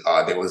 there's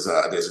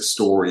a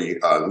story.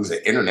 It was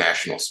an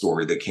international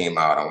story that came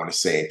out, I want to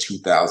say in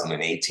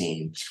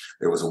 2018.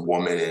 There was a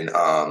woman in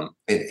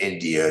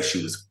India.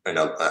 She was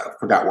I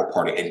forgot what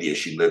part of India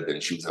she lived in.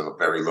 She was in a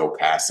very low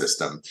caste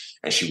system,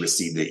 and she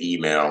received an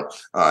email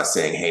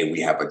saying, "Hey,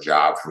 we have a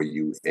job for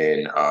you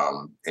in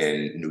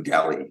New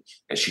Delhi."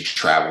 And she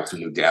traveled to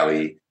New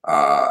Delhi.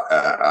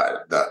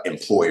 The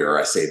employer,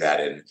 I say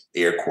that in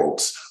air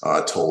quotes,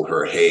 told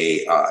her,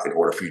 "Hey, in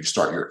order for you to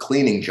start your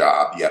cleaning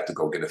job, you have to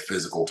go get a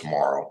physical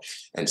tomorrow."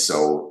 And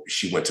so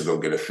she went to go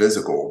get a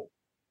physical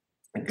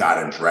and got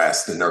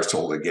undressed. The nurse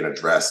told her to get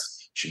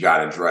undressed. She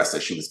got undressed.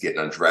 As she was getting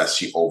undressed,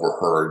 she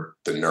overheard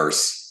the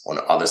nurse on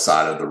the other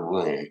side of the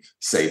room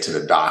say to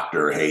the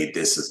doctor, "Hey,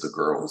 this is the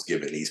girl who's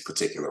given these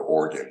particular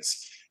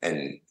organs."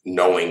 And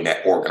knowing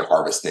that organ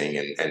harvesting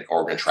and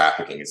organ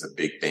trafficking is a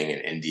big thing in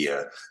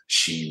India,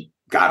 she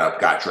got up,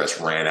 got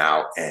dressed, ran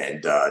out,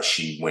 and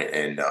she went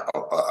and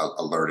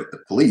alerted the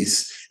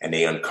police, and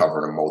they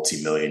uncovered a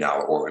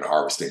multi-million-dollar organ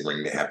harvesting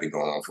ring that had been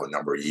going on for a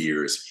number of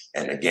years.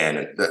 And again,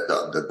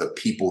 the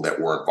people that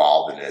were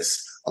involved in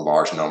this, a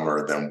large number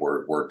of them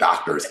were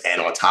doctors.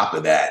 And on top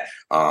of that,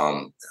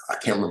 I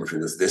can't remember if it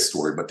was this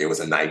story, but there was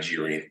a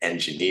Nigerian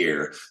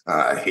engineer.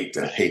 I hate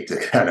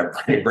to kind of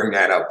bring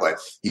that up, but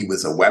he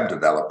was a web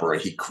developer,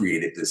 and he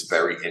created this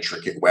very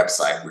intricate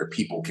website where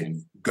people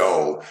can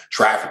go,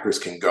 traffickers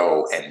can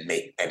go and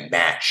make and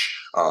match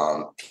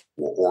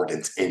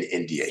organs in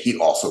India. He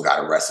also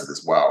got arrested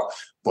as well.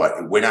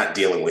 But we're not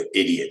dealing with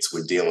idiots.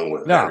 We're dealing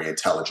with very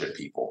intelligent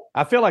people.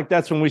 I feel like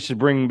that's when we should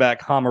bring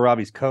back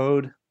Hammurabi's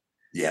Code.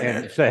 Yeah,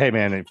 and man. Say, hey,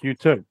 man, if you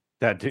took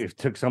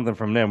something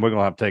from them, we're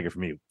gonna have to take it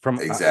from you.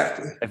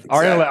 Exactly.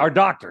 Our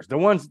doctors, the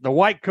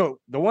white coat,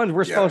 the ones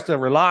we're supposed to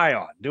rely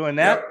on, doing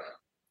that.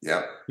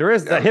 Yeah. There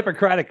is the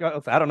Hippocratic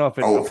oath. I don't know if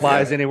it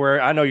applies anywhere.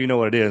 I know you know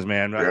what it is,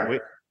 man. Yeah.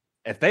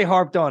 If they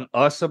harped on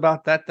us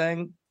about that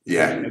thing,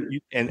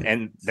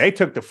 and they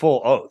took the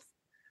full oath.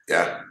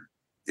 Yeah.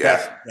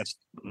 That's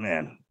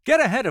man. Get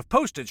ahead of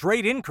postage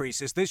rate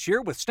increases this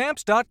year with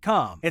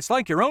Stamps.com. It's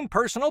like your own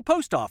personal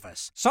post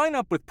office. Sign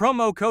up with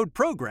promo code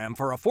PROGRAM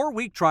for a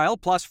 4-week trial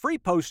plus free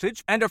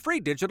postage and a free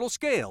digital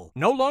scale.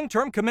 No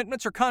long-term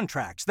commitments or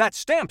contracts. That's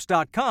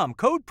Stamps.com,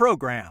 code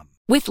PROGRAM.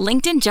 With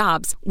LinkedIn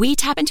Jobs, we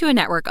tap into a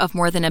network of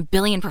more than 1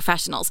 billion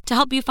professionals to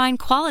help you find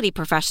quality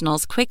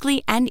professionals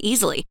quickly and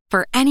easily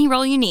for any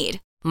role you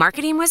need.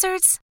 Marketing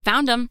wizards?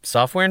 Found them.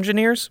 Software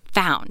engineers?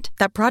 Found.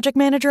 That project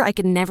manager I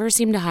could never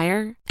seem to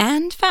hire?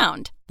 And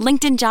found.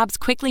 LinkedIn Jobs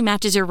quickly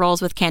matches your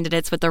roles with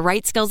candidates with the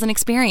right skills and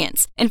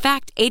experience. In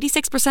fact,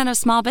 86% of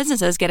small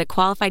businesses get a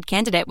qualified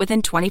candidate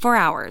within 24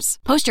 hours.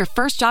 Post your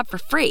first job for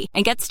free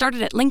and get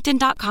started at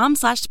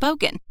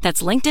linkedin.com/spoken.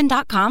 That's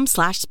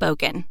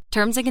linkedin.com/spoken.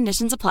 Terms and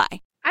conditions apply.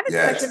 I have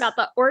a question about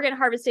the organ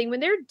harvesting. When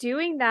they're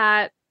doing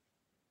that,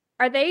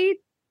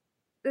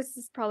 this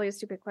is probably a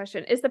stupid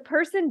question. Is the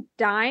person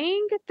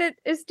dying that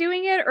is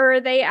doing it, or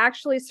are they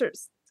actually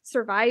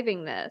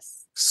surviving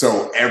this?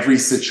 So every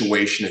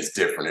situation is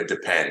different. It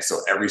depends. So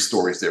every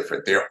story is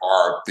different. There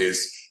are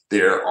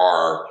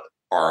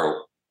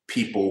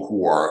people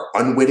who are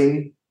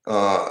unwitting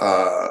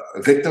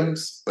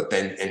victims, but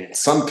then in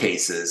some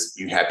cases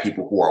you have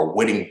people who are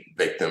witting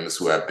victims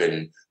who have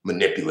been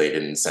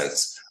manipulated in a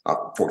sense.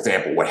 For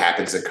example, what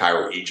happens in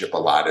Cairo, Egypt, a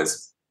lot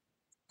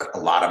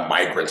of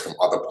migrants from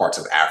other parts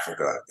of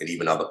Africa and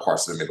even other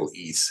parts of the Middle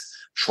East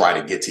try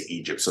to get to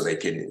Egypt so they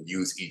can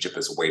use Egypt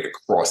as a way to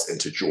cross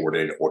into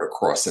Jordan or to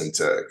cross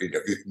into,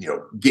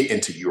 get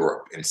into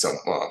Europe and some,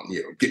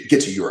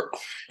 get to Europe.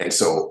 And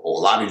so a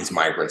lot of these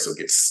migrants will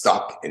get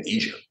stuck in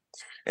Egypt.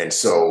 And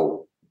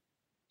so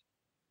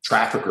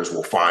traffickers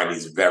will find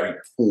these very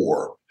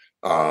poor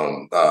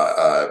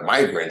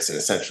migrants and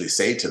essentially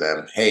say to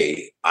them,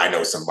 hey, I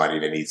know somebody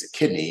that needs a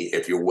kidney.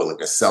 If you're willing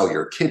to sell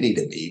your kidney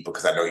to me,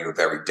 because I know you're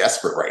very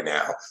desperate right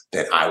now,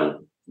 then I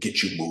will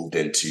get you moved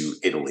into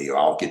Italy, or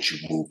I'll get you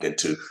moved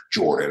into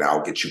Jordan.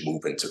 I'll get you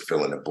moved into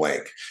fill in the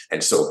blank.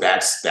 And so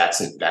that's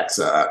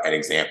an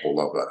example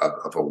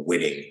of a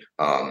witting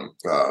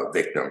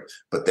victim.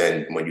 But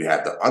then when you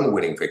have the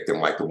unwitting victim,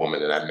 like the woman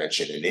that I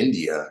mentioned in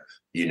India,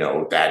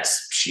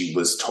 she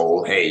was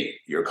told, hey,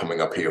 you're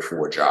coming up here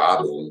for a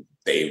job, and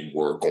they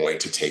were going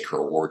to take her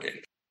organ.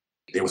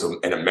 There was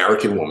an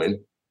American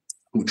woman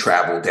who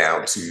traveled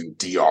down to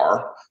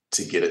DR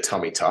to get a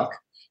tummy tuck,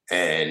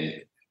 and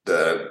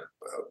the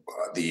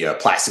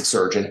plastic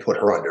surgeon put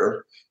her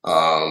under,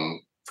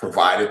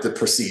 provided the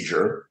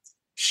procedure.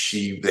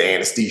 The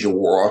anesthesia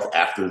wore off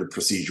after the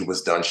procedure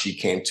was done. She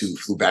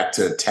flew back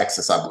to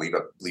Texas, I believe.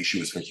 I believe she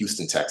was from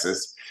Houston,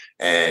 Texas,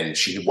 and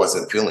she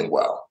wasn't feeling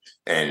well.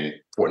 And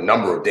for a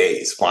number of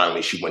days,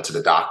 finally, she went to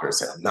the doctor and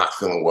said, I'm not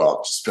feeling well,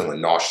 I'm just feeling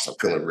nauseous. I'm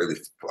feeling really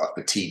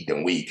fatigued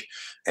and weak.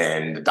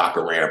 And the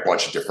doctor ran a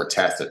bunch of different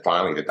tests. And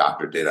finally, the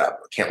doctor did I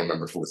can't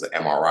remember if it was an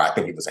MRI. I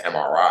think it was an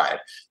MRI,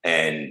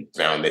 and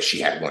found that she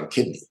had one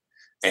kidney.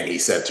 And he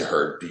said to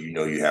her, do you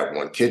know you have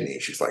one kidney?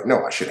 She's like,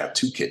 no, I should have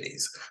two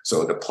kidneys.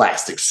 So the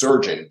plastic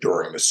surgeon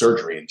during the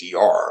surgery in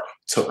DR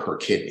took her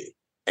kidney,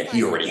 and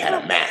he already had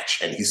a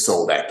match, and he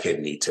sold that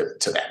kidney to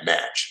that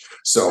match.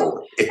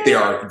 So there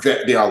are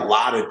a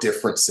lot of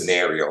different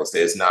scenarios.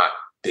 There's not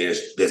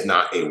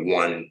a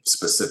one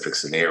specific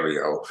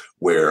scenario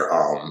where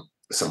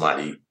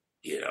somebody,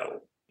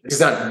 there's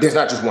not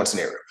just one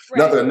scenario.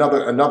 Right.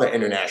 Another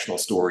international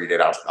story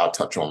that I'll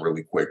touch on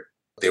really quick.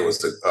 There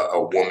was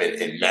a woman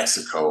in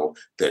Mexico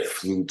that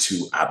flew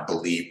to, I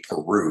believe,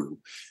 Peru,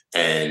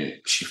 and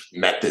she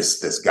met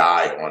this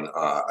guy on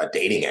a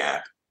dating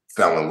app,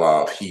 fell in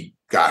love. He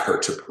got her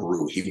to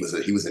Peru. He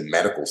was in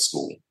medical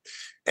school,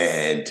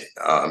 and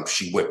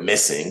she went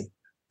missing.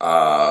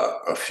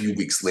 A few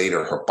weeks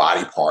later, her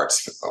body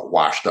parts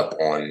washed up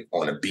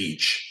on a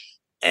beach,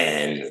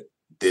 and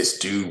this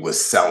dude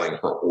was selling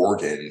her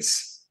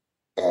organs.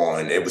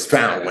 It was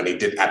found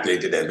after they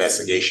did the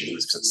investigation, he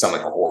was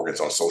selling her organs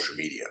on social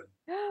media.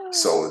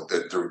 So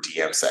through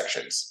DM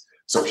sections.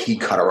 So he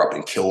cut her up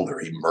and killed her.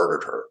 He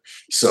murdered her.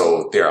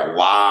 So there are a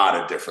lot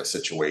of different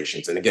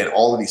situations. And again,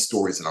 all of these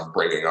stories that I'm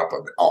bringing up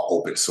are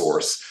open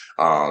source.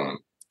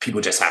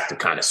 People just have to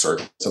kind of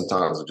search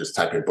sometimes or just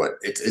type it, but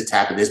it's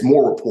happened. There's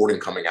more reporting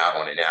coming out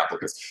on it now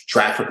because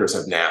traffickers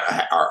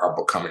are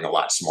becoming a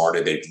lot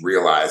smarter. They've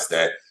realized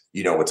that,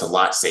 it's a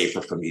lot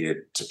safer for me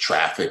to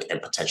traffic and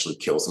potentially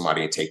kill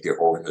somebody and take their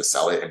organ to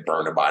sell it and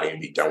burn the body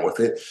and be done with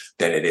it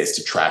than it is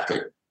to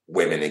traffic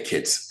women and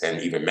kids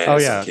and even men in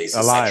some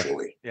cases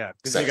sexually. Yeah,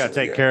 because you got to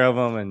take care of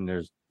them, and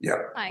there's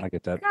I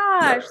get that.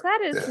 Gosh,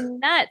 that is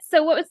nuts.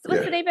 So what's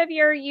the name of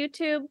your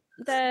YouTube?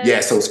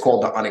 So it's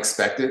called The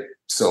Unexpected.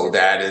 So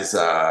that's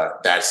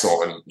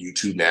on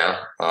YouTube now.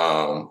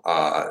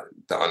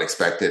 The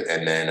Unexpected,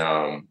 and then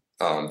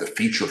the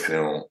feature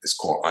film is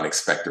called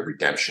Unexpected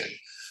Redemption.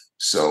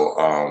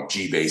 So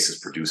G-Base is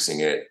producing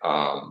it,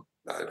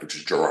 which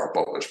is Gerard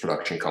Butler's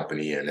production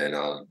company, and then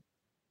how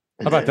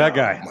about that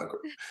guy?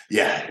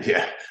 Yeah.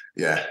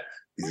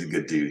 He's a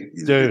good dude.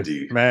 He's a good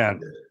dude,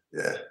 man.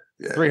 Yeah.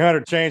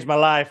 300 changed my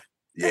life.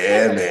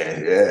 Yeah,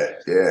 man.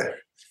 Yeah.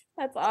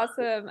 That's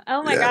awesome.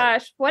 Oh my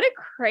gosh, what a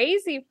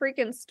crazy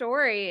freaking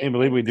story! Can you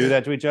believe we do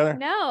that to each other?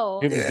 No,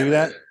 people do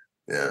that.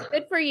 Yeah.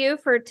 Good for you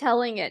for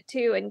telling it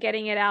too and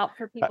getting it out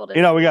for people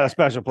to. We got a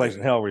special place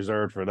in hell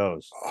reserved for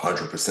those.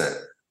 100%.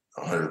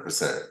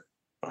 100%.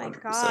 My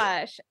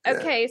gosh. Yeah.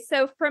 Okay,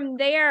 so from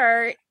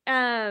there,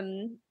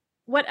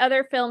 what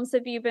other films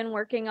have you been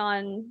working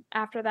on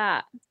after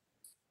that?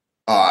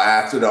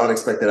 After The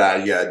Unexpected,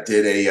 I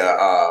did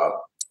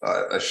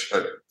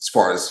as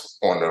far as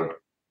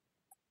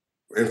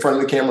in front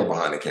of the camera,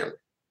 behind the camera.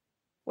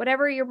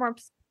 Whatever you're more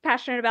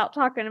passionate about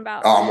talking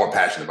about. Oh, I'm more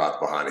passionate about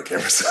the behind the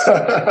camera.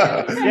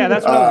 Yeah,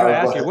 that's what I was going to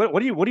ask you.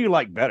 What do you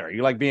like better?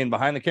 You like being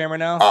behind the camera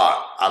now?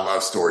 I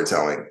love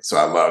storytelling. So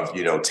I love,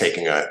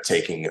 taking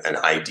an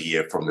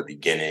idea from the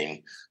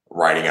beginning,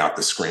 writing out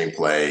the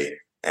screenplay,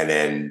 and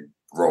then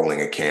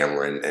rolling a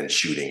camera and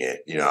shooting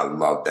it. I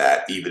love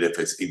that. Even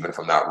if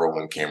I'm not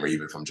rolling camera,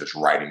 even if I'm just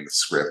writing the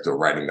script or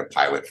writing the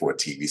pilot for a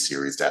TV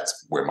series,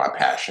 that's where my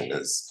passion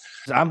is.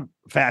 I'm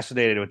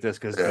fascinated with this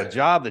because the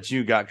job that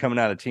you got coming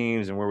out of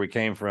teams and where we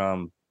came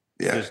from,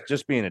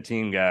 just being a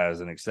team guy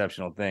is an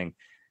exceptional thing.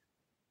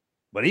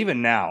 But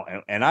even now,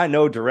 and I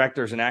know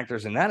directors and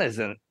actors, and that is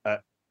a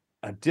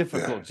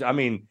difficult. I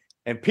mean,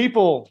 and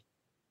people,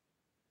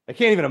 I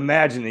can't even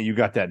imagine that you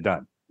got that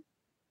done.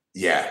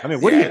 Yeah. I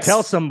mean, what do you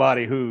tell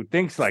somebody who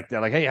thinks like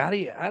that? Like, hey,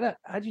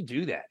 how'd you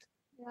do that?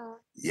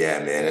 Yeah,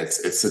 man,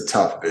 it's a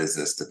tough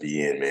business to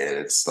be in, man.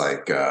 It's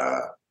like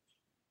I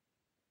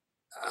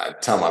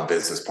tell my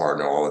business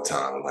partner all the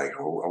time, I'm like,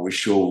 are we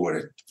sure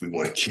we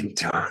want to keep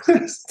doing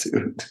this,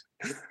 dude?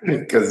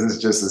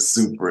 Because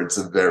it's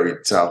a very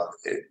tough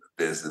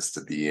business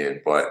to be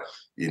in. But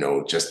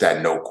just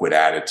that no quit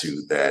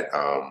attitude that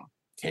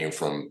came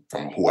from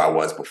who I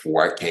was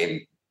before I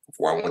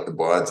went to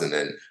Buds, and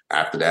then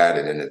after that,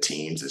 and then the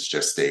teams, it's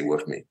just stay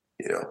with me,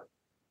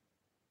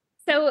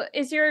 So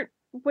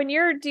when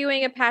you're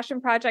doing a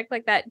passion project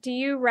like that, do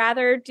you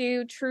rather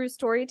do true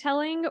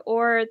storytelling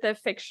or the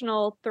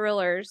fictional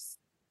thrillers?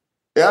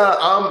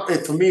 Yeah,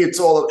 for me, it's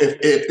all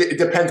it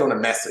depends on the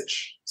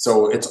message.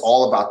 So it's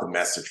all about the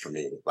message for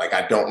me. Like,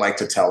 I don't like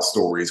to tell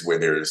stories where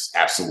there's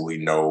absolutely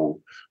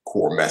no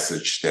core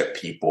message that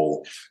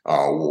people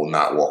will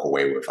not walk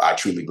away with. I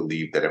truly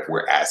believe that if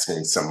we're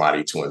asking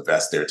somebody to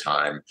invest their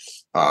time,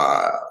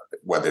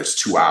 whether it's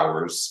 2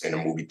 hours in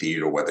a movie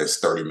theater, or whether it's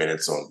 30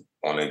 minutes on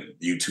a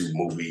YouTube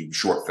movie,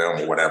 short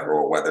film, or whatever,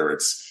 or whether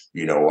it's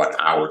an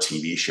hour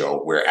TV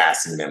show, we're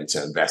asking them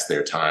to invest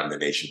their time, then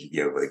they should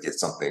be able to get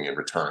something in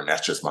return.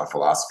 That's just my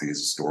philosophy as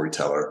a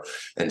storyteller.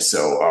 And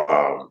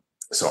so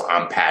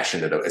I'm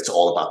passionate. It's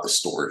all about the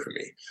story for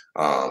me.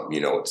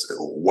 It's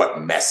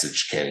what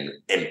message can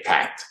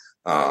impact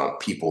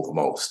people the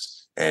most.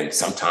 And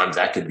sometimes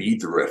that could be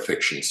through a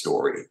fiction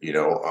story,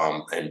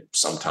 and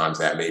sometimes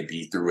that may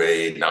be through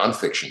a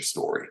nonfiction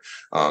story.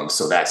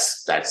 So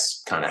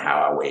that's kind of how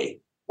I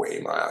weigh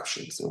my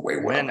options and weigh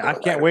what. Man, I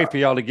can't wait for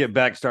y'all to get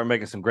back and start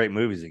making some great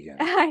movies again.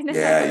 I know.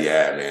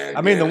 Yeah, man.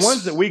 I mean, the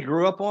ones that we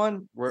grew up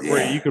on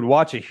where you could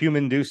watch a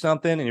human do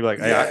something and you're like,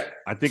 hey,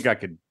 I think I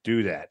could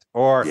do that.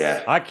 Or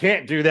I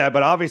can't do that,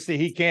 but obviously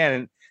he can.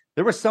 And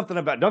there was something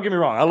about, don't get me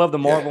wrong, I love the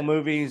Marvel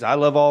movies. I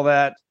love all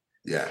that.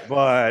 Yeah.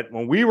 But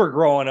when we were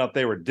growing up,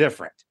 they were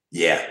different.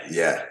 Yeah.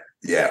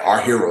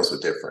 Our heroes were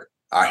different.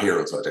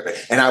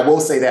 And I will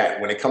say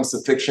that when it comes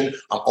to fiction,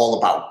 I'm all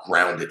about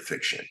grounded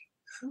fiction.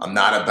 I'm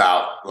not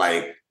about,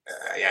 like,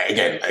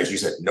 again, as you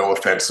said, no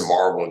offense to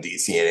Marvel and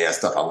DC and that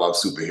stuff. I love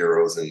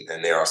superheroes,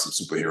 and there are some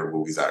superhero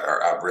movies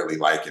I really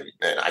like, and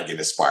I get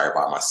inspired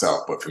by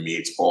myself. But for me,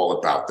 it's all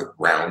about the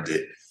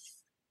grounded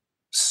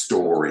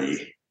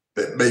story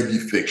that may be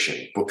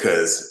fiction.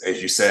 Because,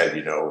 as you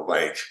said,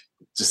 like,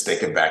 just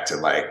thinking back to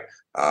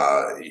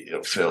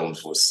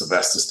films with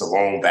Sylvester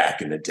Stallone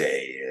back in the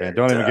day. Man,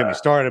 don't even get me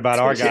started about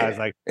our guys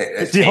like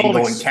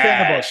Tango and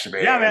Cash,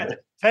 man. Yeah, man,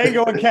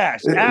 Tango and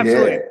Cash,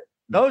 absolutely.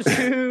 Those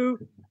two,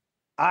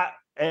 we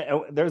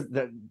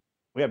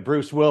had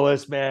Bruce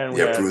Willis, man.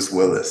 Bruce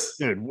Willis,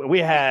 dude. We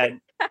had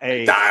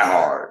a Die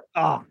Hard.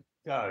 Oh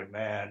God,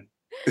 man.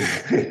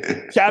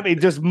 Chappie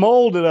just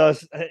molded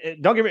us.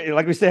 Don't get me,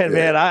 like we said,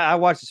 man. I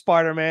watched the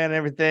Spider-Man and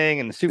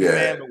everything, and the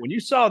Superman. But when you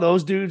saw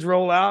those dudes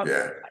roll out,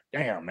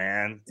 damn,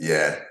 man.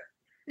 Yeah,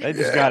 they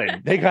just got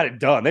it. They got it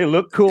done. They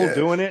look cool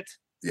doing it.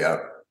 Yeah.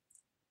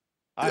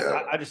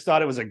 I just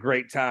thought it was a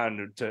great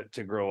time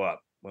to grow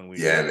up when we.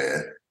 Yeah,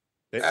 man.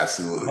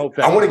 Absolutely.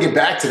 I want to get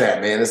back to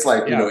that, man. It's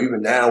like,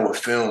 even now with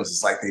films,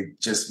 it's like they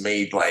just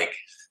made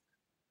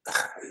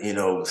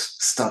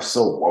stuff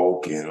so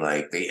woke, and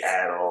like they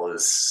add all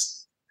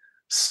this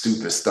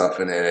stupid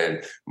stuff in it.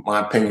 And my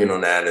opinion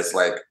on that is,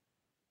 like,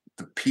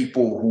 the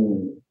people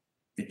who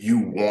you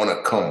want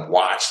to come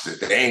watch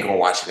it, they ain't gonna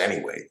watch it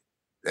anyway.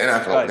 They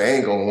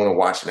ain't gonna want to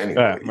watch it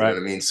anyway. You know what I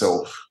mean?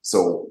 So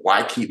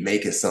why keep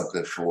making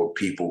something for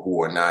people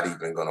who are not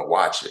even gonna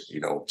watch it?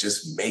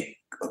 Just make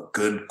a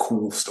good,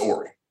 cool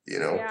story,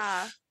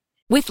 Yeah.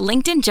 With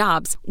LinkedIn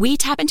Jobs, we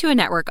tap into a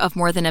network of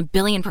more than 1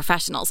 billion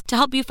professionals to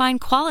help you find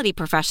quality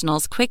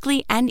professionals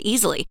quickly and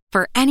easily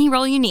for any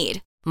role you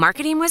need.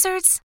 Marketing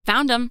wizards?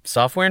 Found them.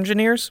 Software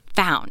engineers?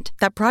 Found.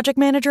 That project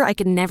manager I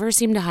could never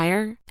seem to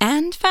hire?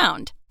 And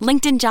found.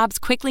 LinkedIn Jobs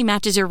quickly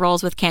matches your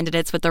roles with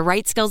candidates with the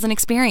right skills and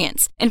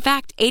experience. In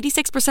fact,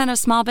 86% of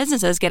small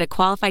businesses get a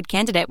qualified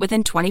candidate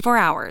within 24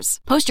 hours.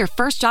 Post your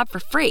first job for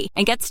free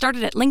and get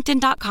started at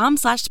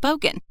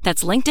linkedin.com/spoken.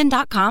 That's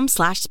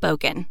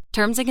linkedin.com/spoken.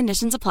 Terms and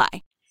conditions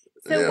apply.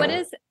 So what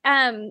is,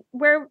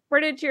 where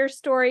did your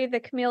story, The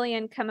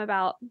Chameleon, come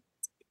about?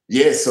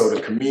 Yeah, so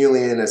The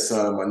Chameleon is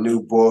my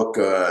new book.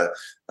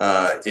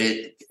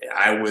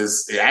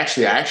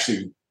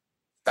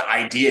 The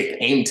idea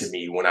came to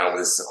me when I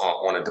was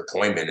on a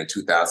deployment in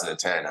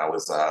 2010. I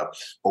was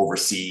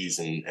overseas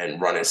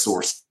and running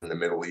source in the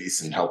Middle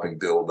East and helping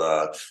build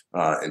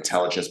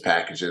intelligence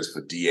packages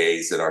for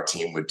DAs that our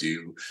team would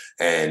do.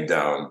 And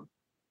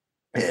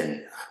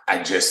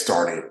I just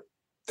started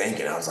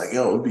thinking, I was like,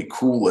 yo, it'd be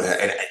cool.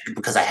 And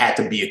because I had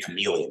to be a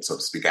chameleon, so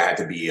to speak. I had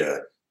to be a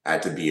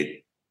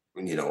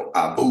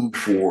Abu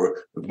for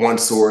one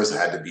source. I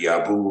had to be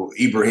Abu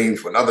Ibrahim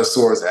for another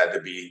source. I had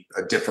to be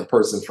a different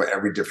person for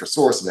every different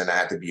source. And then I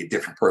had to be a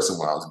different person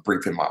when I was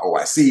briefing my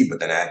OIC, but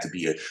then I had to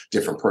be a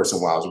different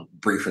person when I was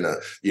briefing a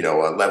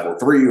level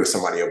 3 or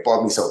somebody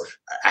above me. So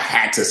I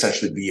had to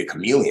essentially be a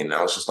chameleon. And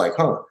I was just like,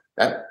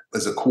 that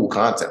is a cool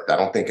concept. I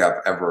don't think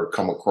I've ever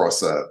come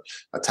across a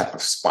type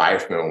of spy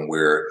film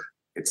where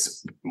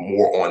it's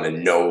more on the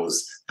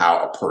nose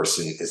how a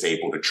person is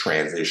able to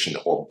transition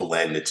or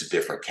blend into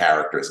different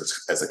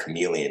characters as a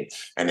chameleon.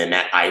 And then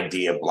that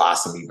idea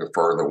blossomed even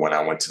further when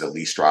I went to the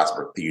Lee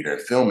Strasberg Theater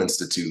and Film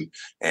Institute,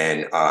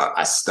 and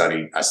I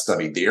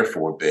studied there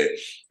for a bit.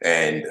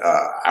 And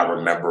I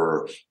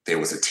remember there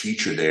was a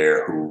teacher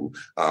there who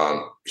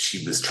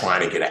she was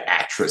trying to get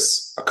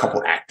a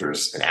couple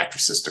actors and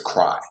actresses to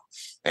cry.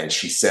 And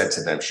she said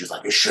to them, she was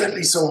like, it shouldn't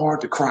be so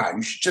hard to cry.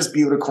 You should just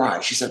be able to cry.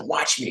 She said,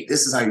 watch me.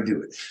 This is how you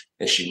do it.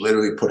 And she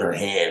literally put her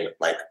hand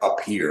like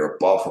up here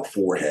above her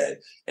forehead.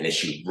 And then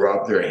she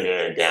rubbed her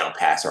hand down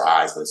past her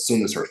eyes. And as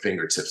soon as her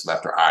fingertips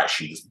left her eyes,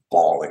 she was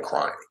bawling,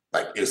 crying.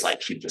 Like, it was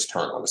like she just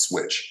turned on the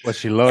switch. Was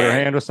she load her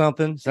hand or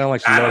something? Sound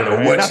like she loaded her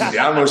hand. What she did.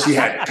 I don't know if she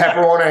had pepper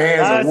on her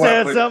hands or what.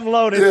 I said something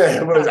loaded.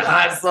 Yeah, it was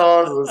hot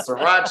sauce, it was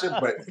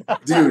sriracha.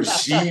 But dude,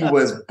 she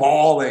was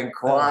bawling,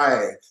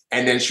 crying.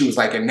 And then she was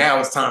like, and now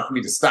it's time for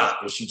me to stop.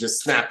 And she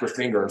just snapped her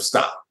finger and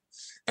stopped.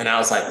 And I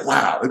was like,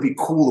 wow, it'd be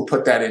cool to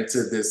put that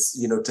into this,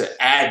 to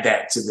add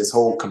that to this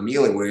whole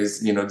chameleon, where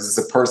this is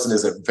a person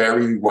is a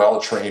very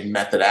well-trained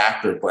method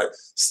actor, but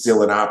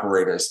still an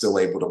operator and still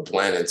able to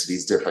blend into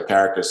these different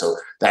characters. So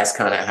that's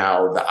kind of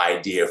how the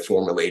idea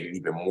formulated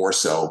even more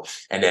so.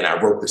 And then I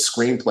wrote the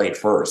screenplay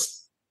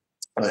first.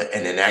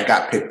 And then that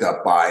got picked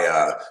up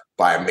by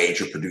a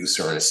major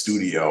producer in a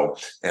studio.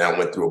 And I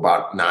went through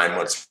about 9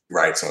 months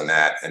rewrites on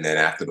that. And then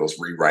after those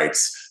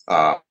rewrites,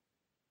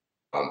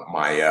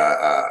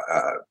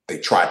 they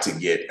tried to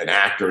get an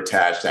actor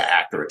attached,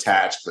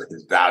 but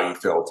his value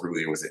fell through.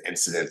 There was an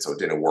incident, so it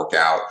didn't work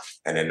out.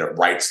 And then the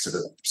rights to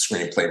the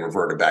screenplay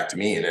reverted back to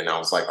me. And then I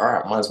was like, all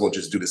right, might as well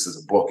just do this as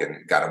a book,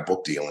 and got a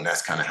book deal. And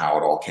that's kind of how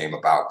it all came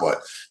about.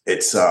 But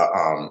it's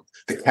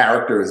the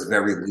character is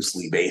very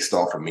loosely based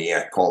off of me.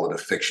 I call it a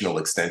fictional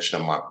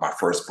extension of my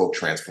first book,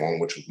 Transform,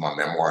 which was my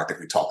memoir. I think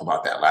we talked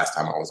about that last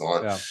time I was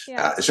on.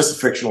 Yeah. It's just a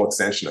fictional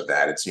extension of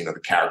that. It's, the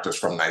character's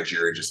from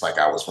Nigeria, just like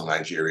I was from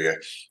Nigeria.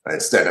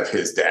 Instead of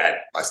his dad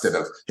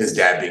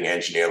being an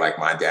engineer like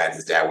my dad,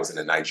 his dad was in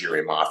the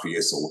Nigerian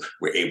mafia. So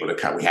we're able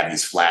to we have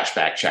these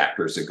flashback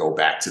chapters that go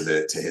back to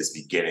his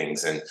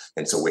beginnings. And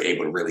so we're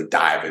able to really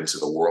dive into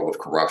the world of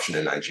corruption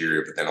in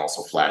Nigeria, but then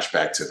also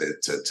flashback to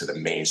the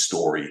main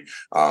story.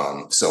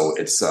 So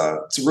it's a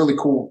really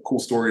cool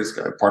story. It's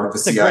part of the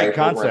CIA. A great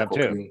concept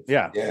too.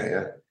 Yeah.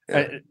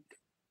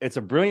 It's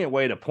a brilliant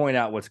way to point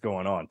out what's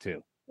going on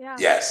too. Yeah.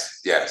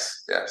 Yes.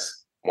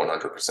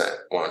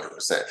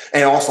 100%.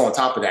 And also on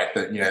top of that,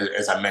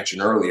 as I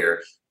mentioned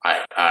earlier,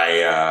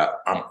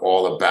 I'm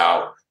all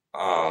about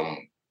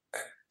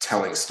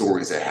telling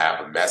stories that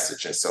have a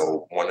message. And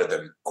so one of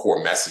the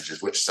core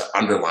messages, which is an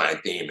underlying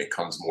theme, it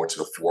comes more to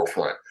the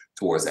forefront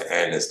towards the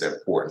end, is the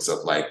importance of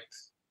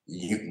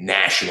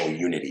national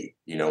unity.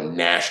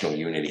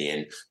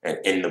 And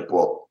in the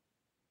book,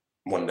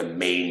 one of the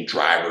main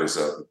drivers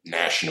of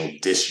national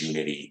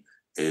disunity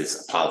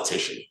is a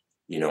politician.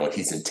 And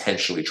he's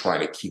intentionally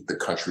trying to keep the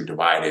country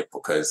divided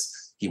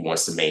because he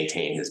wants to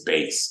maintain his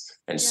base.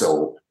 And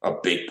so a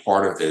big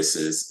part of this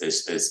is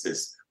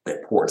the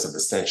importance of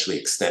essentially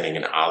extending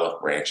an olive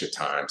branch at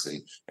times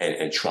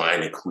and trying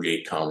to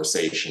create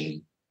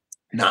conversation,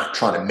 not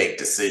trying to make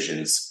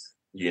decisions,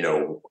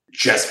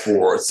 just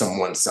for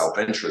someone's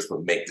self-interest,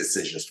 but make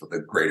decisions for the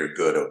greater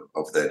good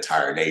of the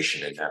entire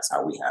nation. And that's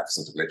how we have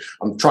something.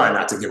 I'm trying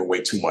not to give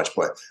away too much,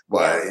 but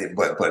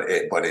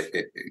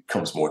it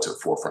comes more to the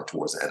forefront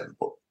towards the end of the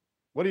book.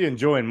 What are you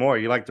enjoying more?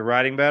 You like the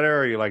writing better,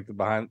 or you like the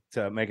behind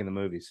making the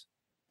movies?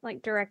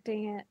 Like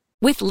directing it.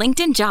 With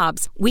LinkedIn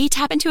Jobs, we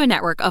tap into a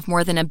network of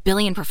more than 1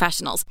 billion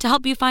professionals to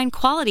help you find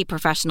quality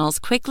professionals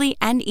quickly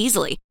and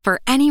easily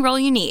for any role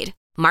you need.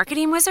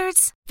 Marketing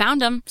wizards?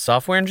 Found them.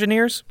 Software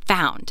engineers?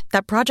 Found.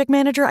 That project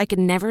manager I could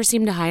never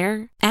seem to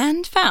hire?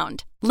 And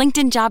found.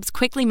 LinkedIn Jobs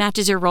quickly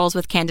matches your roles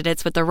with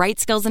candidates with the right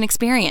skills and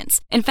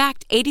experience. In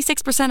fact,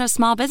 86% of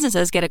small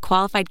businesses get a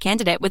qualified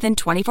candidate within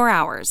 24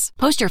 hours.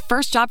 Post your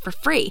first job for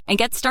free and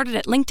get started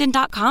at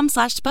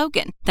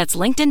linkedin.com/spoken. That's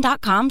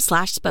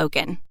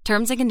linkedin.com/spoken.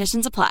 Terms and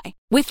conditions apply.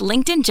 With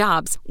LinkedIn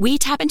Jobs, we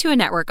tap into a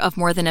network of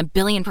more than 1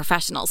 billion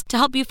professionals to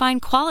help you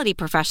find quality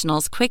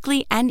professionals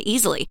quickly and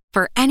easily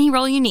for any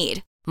role you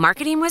need.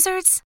 Marketing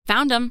wizards?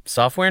 Found them.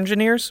 Software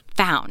engineers?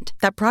 Found.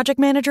 That project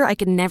manager I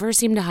could never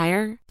seem to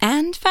hire?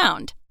 And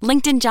found.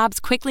 LinkedIn Jobs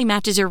quickly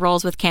matches your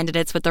roles with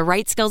candidates with the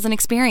right skills and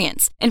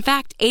experience. In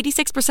fact,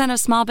 86% of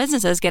small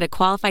businesses get a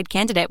qualified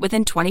candidate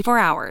within 24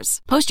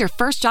 hours. Post your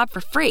first job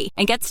for free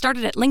and get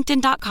started at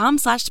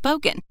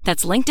linkedin.com/spoken.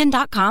 That's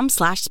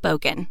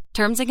linkedin.com/spoken.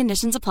 Terms and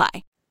conditions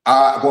apply.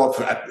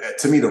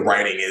 To me, the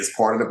writing is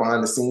part of the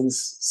behind the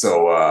scenes.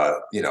 So, I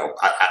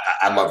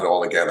love it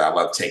all together. I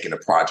love taking a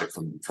project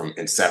from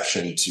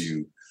inception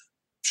to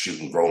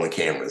shooting, rolling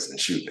cameras and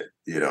shooting it,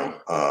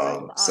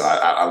 So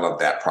I love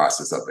that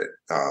process of it.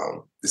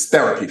 It's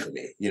therapy for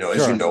me,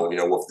 as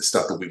Sure. with the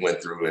stuff that we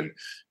went through and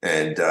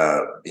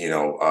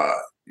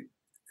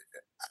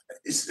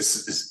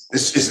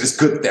it's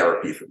good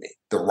therapy for me.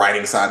 The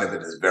writing side of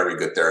it is very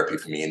good therapy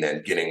for me. And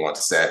then getting on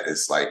set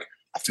is like,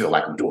 I feel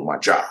like I'm doing my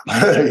job, now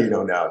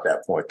at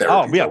that point.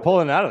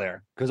 Pulling it out of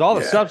there. Because all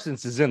the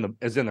substance is in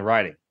the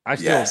writing.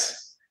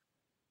 Yes.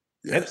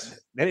 They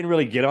didn't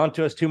really get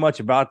onto us too much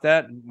about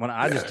that when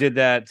I just did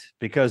that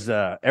because we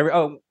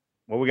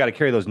got to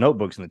carry those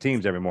notebooks in the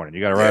teams every morning.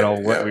 You got to write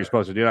all what we're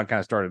supposed to do. I kind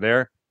of started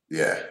there.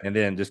 Yeah. And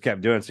then just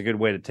kept doing it. It's a good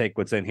way to take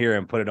what's in here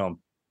and put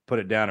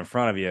it down in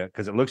front of you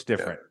because it looks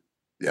different.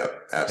 Yeah,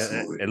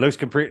 absolutely. It looks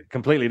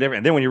completely different.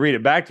 And then when you read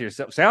it back to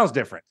yourself, sounds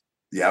different.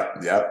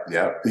 Yep.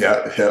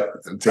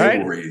 Them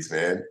table reads,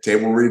 man.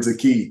 Table reads a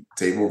key.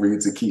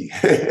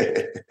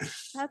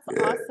 That's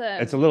awesome.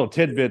 It's a little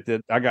tidbit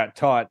that I got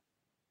taught.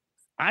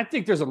 I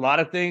think there's a lot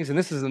of things, and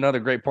this is another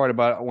great part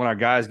about when our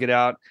guys get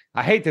out.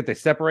 I hate that they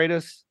separate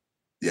us.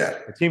 Yeah.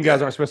 The team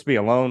guys aren't supposed to be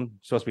alone.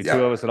 It's supposed to be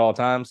two of us at all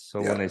times.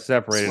 So when they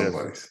separate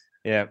us,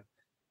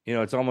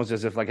 it's almost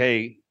as if like,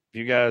 hey, if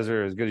you guys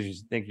are as good as you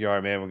think you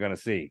are, man, we're going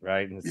to see,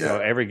 right? And so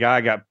every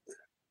guy got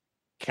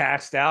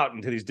cast out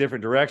into these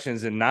different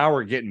directions, and now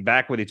we're getting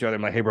back with each other.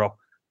 I'm like, hey, bro,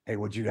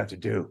 what'd you have to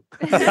do?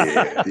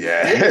 Yeah.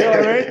 You know what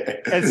I mean?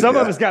 And some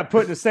of us got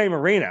put in the same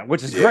arena,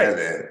 which is great.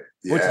 Man.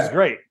 Which is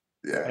great.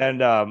 Yeah.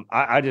 And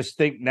I just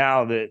think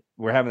now that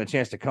we're having the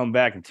chance to come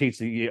back and teach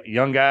the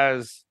young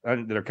guys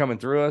that are coming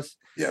through us.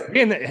 Yeah.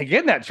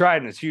 Getting that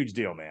tried is a huge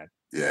deal, man.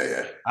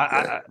 Yeah.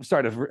 I'm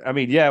starting to,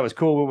 it was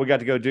cool what we got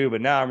to go do, but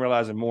now I'm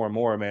realizing more and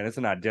more, man, it's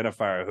an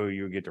identifier of who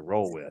you get to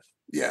roll with.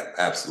 Yeah,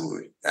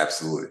 absolutely.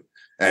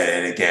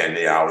 And again,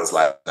 I was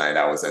last night,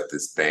 I was at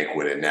this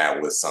banquet, and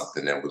that was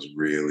something that was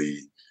really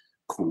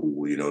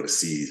cool, to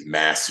see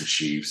Master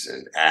Chiefs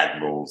and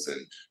Admirals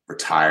and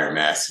retired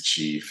Master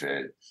Chief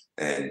and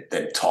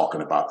then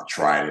talking about the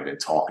Trident and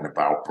talking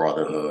about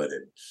brotherhood.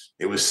 And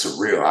it was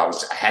surreal.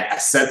 I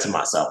said to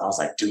myself, I was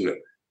like, dude,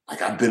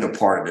 like I've been a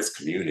part of this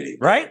community.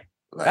 Right?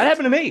 Like, that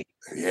happened to me.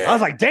 Yeah. I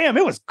was like, damn,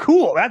 it was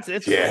cool.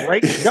 It's a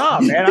great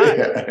job,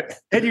 man.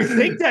 And you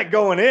think that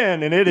going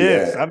in, and it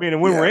is. I mean,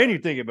 and when we're in, you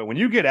think it, but when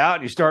you get out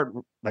and you start,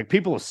 like,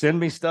 people will send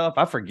me stuff.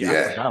 I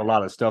forgot a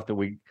lot of stuff that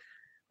we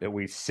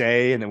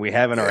say and that we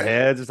have in our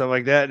heads and stuff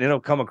like that. And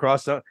it'll come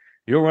across something.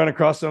 You'll run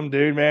across some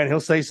dude, man.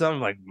 He'll say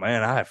something like,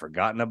 man, I had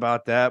forgotten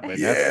about that. But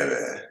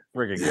that's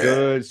freaking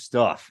good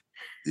stuff.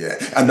 Yeah.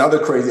 Another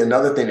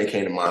thing that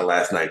came to mind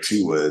last night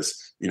too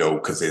was,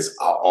 because there's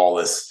all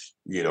this,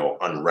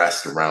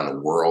 unrest around the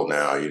world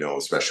now,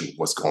 especially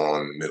what's going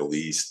on in the Middle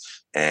East.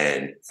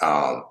 And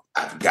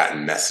I've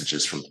gotten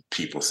messages from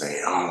people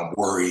saying, oh, I'm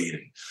worried,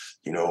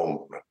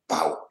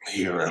 about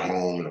here at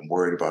home, and I'm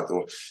worried about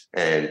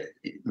and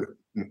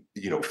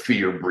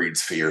fear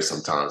breeds fear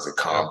sometimes, and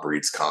calm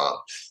breeds calm.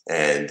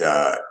 And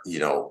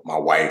my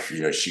wife,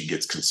 she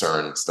gets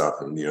concerned and stuff,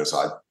 and so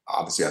I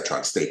try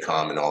to stay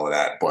calm and all of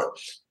that. But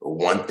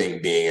one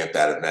thing being at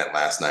that event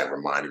last night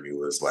reminded me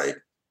was like,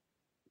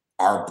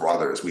 our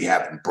brothers, we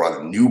have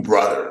new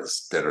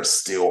brothers that are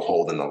still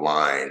holding the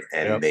line,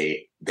 and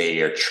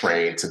they are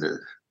trained to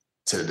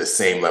the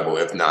same level,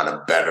 if not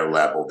a better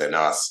level than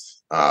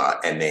us.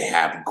 And they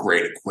have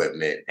great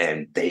equipment,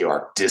 and they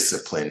are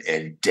disciplined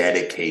and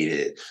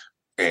dedicated.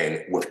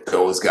 And with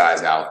those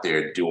guys out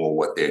there doing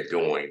what they're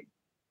doing,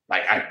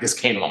 this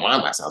came to my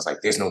mind last night. I was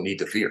like, there's no need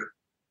to fear.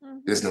 Mm-hmm.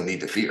 There's no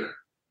need to fear,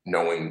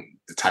 knowing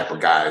the type of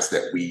guys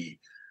that we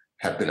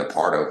have been a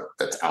part of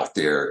that's out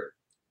there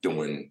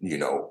doing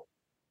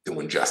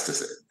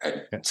justice,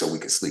 and so we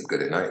can sleep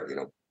good at night,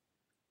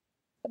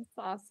 That's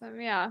awesome.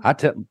 Yeah.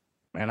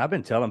 I've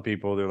been telling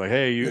people, they're like,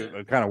 hey, you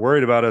are kind of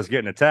worried about us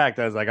getting attacked.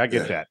 I was like, I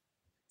get that.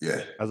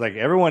 Yeah. I was like,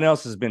 everyone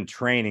else has been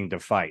training to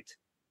fight.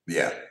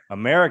 Yeah.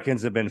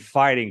 Americans have been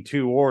fighting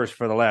 2 wars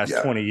for the last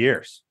 20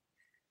 years.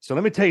 So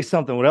let me tell you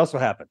something. What else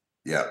will happen?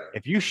 Yeah.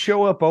 If you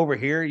show up over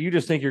here, you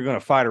just think you're going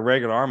to fight a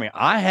regular army.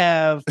 I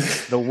have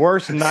the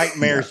worst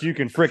nightmares you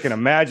can freaking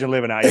imagine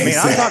living out. I mean,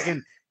 I'm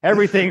talking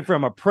everything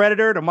from a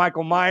Predator to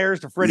Michael Myers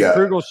to Freddy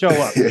Krueger will show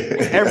up.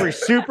 Every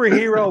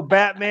superhero,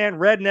 Batman,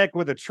 redneck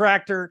with a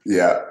tractor.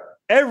 Yeah.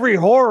 Every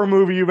horror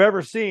movie you've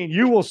ever seen,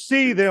 you will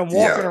see them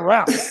walking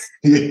around.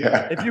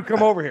 If you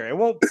come over here,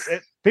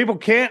 people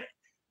can't.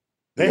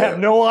 They have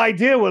no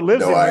idea what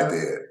lives in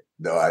here.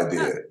 No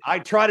idea.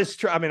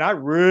 I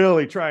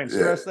really try and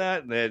stress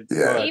that.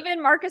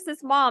 Even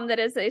Marcus's mom, that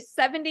is a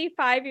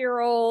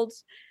 75-year-old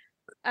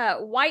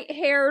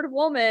white-haired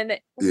woman,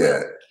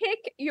 will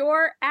kick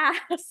your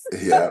ass.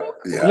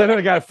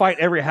 Literally got to fight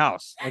every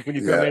house. Like when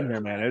you come in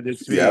here, man.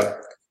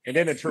 And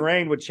then the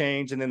terrain would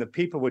change, and then the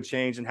people would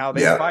change, and how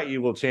they fight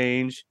you will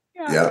change.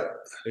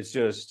 It's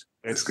just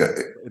it's good.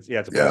 It's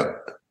a blessing.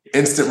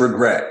 Instant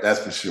regret,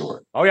 that's for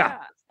sure. Oh yeah.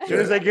 As soon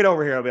as they get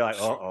over here, I'll be like,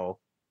 oh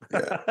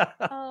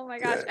my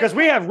gosh. Because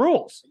we have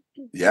rules.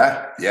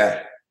 Yeah.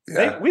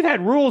 We've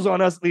had rules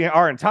on us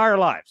our entire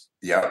lives.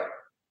 Yep.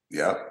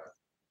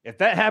 If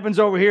that happens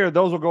over here,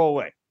 those will go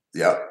away.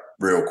 Yep.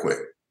 Real quick.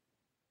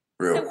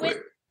 real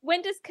quick.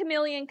 When does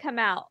Chameleon come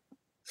out?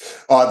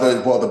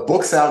 The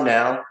book's out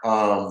now.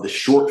 The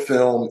short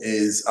film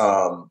is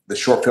on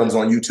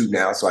YouTube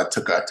now. So I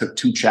took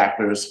 2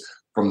 chapters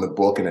from the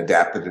book and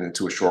adapted it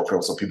into a short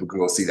film, so people can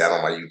go see that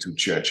on my YouTube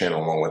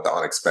channel along with The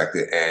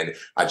Unexpected. And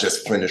I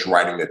just finished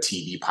writing the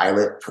TV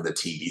pilot for the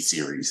TV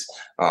series.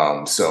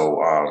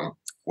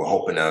 We're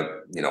hoping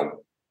to,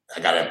 I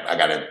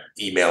got an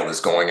email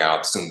that's going out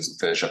as soon as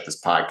we finish up this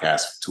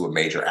podcast to a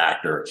major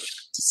actor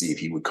to see if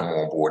he would come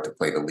on board to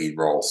play the lead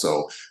role.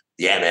 So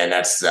yeah, man,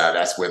 that's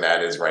where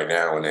that is right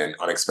now. And then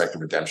Unexpected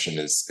Redemption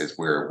is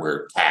where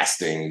we're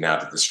casting now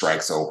that the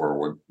strike's over.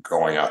 We're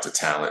going out to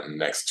talent in the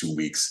next 2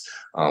 weeks,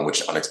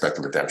 which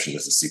Unexpected Redemption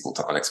is a sequel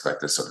to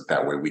Unexpected, so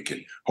that way we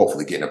can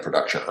hopefully get into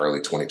production early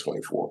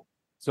 2024.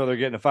 So they're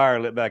getting a fire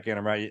lit back in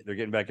them, right? They're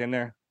getting back in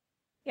there?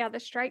 Yeah, the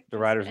strike. The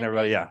writers and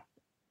everybody, yeah.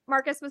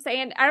 Marcus was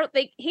saying, I don't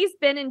think he's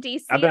been in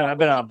DC. I've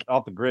been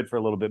off the grid for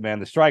a little bit, man.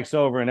 The strike's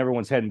over and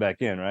everyone's heading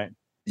back in, right?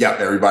 Yeah,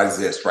 everybody's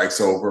there. Strike's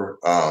over.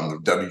 The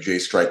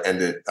WJ strike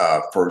ended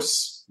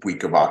first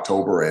week of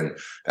October, and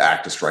the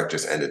actor strike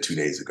just ended 2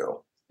 days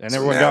ago. And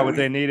everyone got what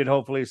they needed,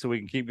 hopefully, so we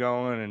can keep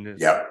going. And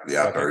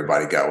okay.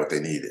 Everybody got what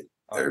they needed.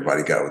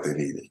 Everybody got what they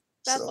needed.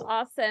 That's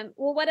awesome.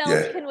 Well, what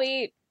else can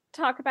we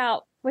talk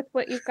about with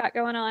what you've got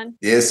going on?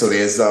 Yeah, so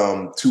there's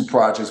 2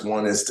 projects.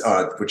 One is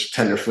which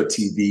Tenderfoot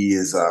TV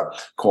is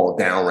called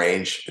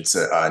Downrange. It's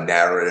a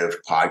narrative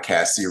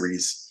podcast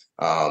series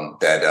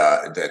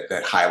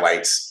that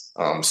highlights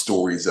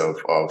stories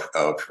of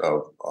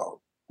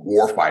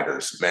war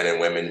fighters, men and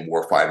women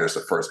war fighters.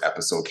 The first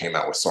episode came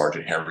out with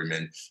Sergeant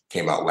Harriman,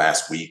 came out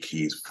last week.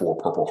 He's 4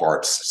 Purple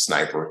Hearts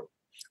sniper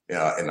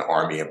in the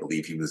Army. I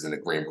believe he was in the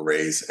Green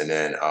Berets. And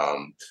then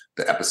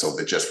the episode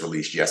that just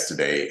released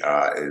yesterday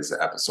is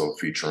an episode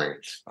featuring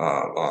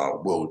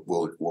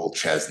Will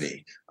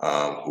Chesney,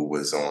 who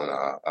was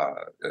on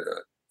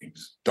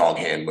dog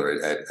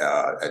handler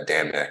at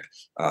Dam Neck,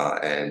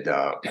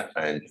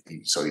 and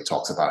so he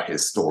talks about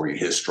his story,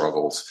 his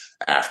struggles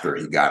after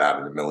he got out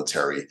of the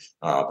military,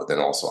 but then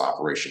also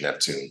Operation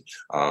Neptune.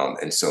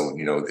 And so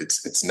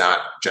it's not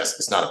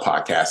a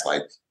podcast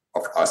like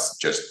of us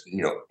just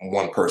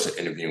one person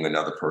interviewing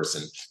another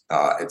person.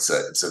 It's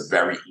a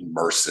very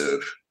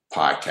immersive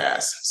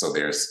podcast. So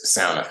there's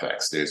sound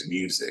effects, there's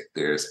music,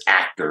 there's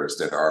actors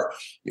that are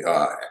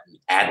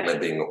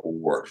ad-libbing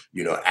or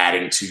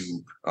adding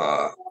to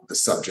the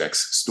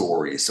subject's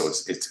story. So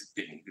it's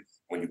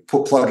when you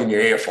plug in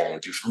your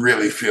earphones, you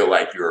really feel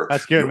like you're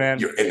man.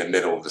 You're in the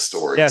middle of the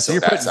story. Yeah, so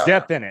you're putting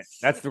depth in it.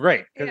 That's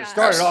great. Because it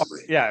started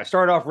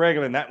off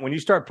regular. And that when you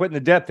start putting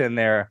the depth in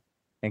there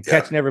and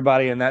catching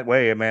everybody in that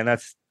way, man,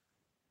 that's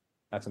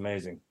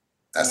amazing.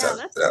 That's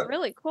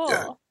really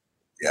cool.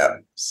 Yeah,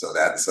 so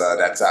that's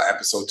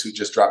episode 2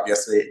 just dropped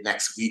yesterday.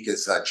 Next week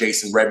is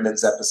Jason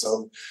Redmond's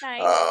episode.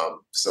 Nice.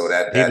 So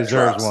that he deserves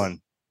drops.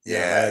 one.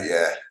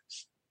 Yeah.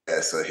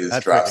 So his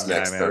drops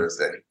next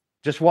Thursday.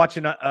 Just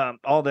watching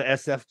all the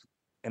SF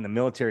and the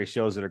military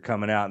shows that are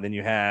coming out, and then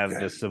you have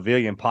the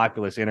civilian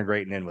populace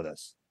integrating in with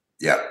us.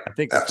 Yeah, I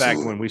think the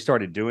fact when we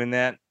started doing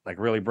that, like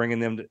really bringing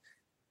them to,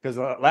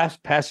 because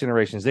past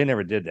generations they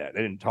never did that.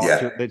 They didn't talk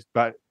to it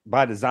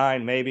by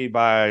design, maybe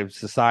by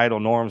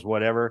societal norms,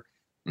 whatever.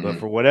 But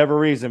for whatever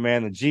reason,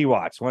 man, the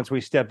GWATs, once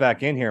we step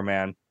back in here,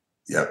 man,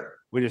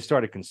 we just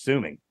started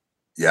consuming.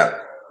 Yeah.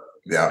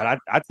 And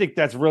I think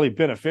that's really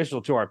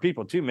beneficial to our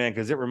people too, man,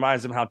 because it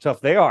reminds them how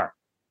tough they are.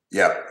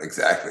 Yeah,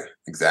 exactly.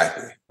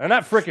 They're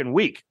not freaking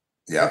weak.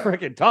 Yeah. They're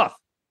freaking tough.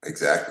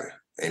 Exactly.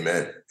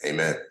 Amen. And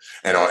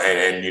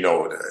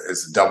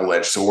it's a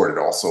double-edged sword. And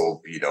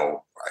also,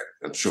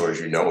 I'm sure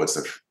as you know, it's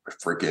a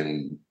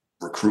freaking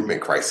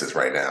recruitment crisis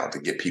right now to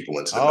get people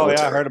into the military.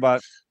 Yeah, I heard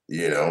about it.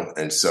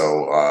 And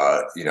so,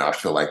 I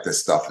feel like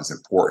this stuff is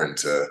important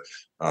to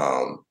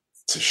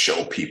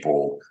show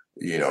people,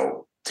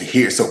 to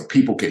hear, so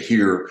people could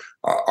hear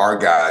our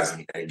guys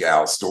and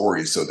gals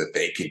stories so that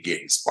they could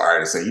get inspired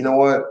and say, you know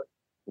what,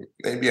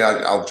 maybe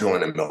I'll join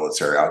the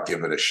military. I'll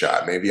give it a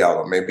shot. Maybe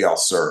I'll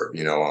serve.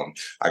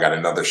 I got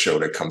another show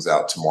that comes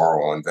out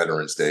tomorrow on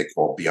Veterans Day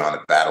called Beyond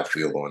the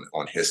Battlefield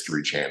on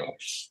History Channel,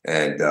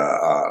 and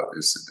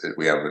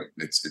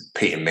it's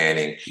Peyton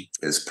Manning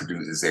is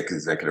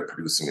executive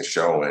producing the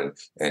show, and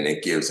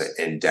it gives an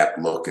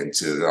in-depth look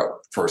into the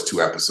first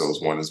 2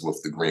 episodes. One is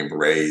with the Green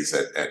Berets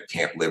at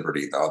Camp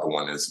Liberty. The other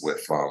one is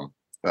with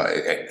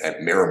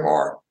at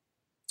Miramar,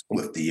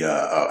 with the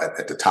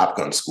at the Top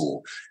Gun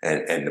school,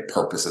 and the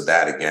purpose of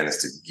that again is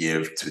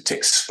to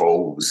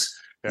expose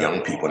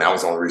young people. And that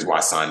was the only reason why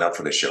I signed up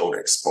for the show, to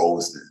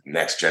expose the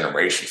next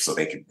generation so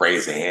they could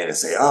raise their hand and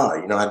say,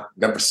 I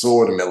never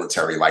saw the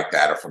military like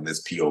that or from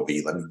this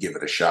POV. Let me give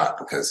it a shot.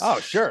 Because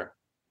sure,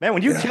 man,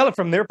 when you tell it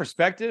from their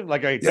perspective,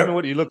 like, tell me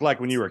what you look like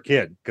when you were a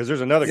kid, because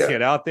there's another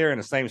kid out there in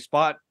the same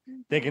spot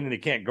thinking that he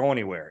can't go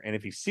anywhere, and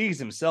if he sees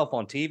himself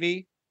on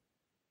TV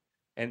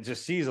and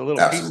just sees a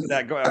little piece of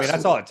that go,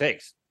 that's all it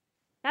takes.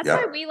 That's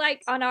why we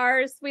like on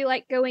ours, we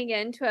like going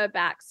into a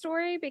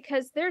backstory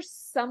because there's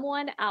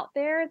someone out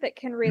there that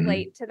can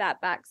relate to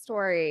that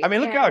backstory. I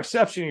mean, look how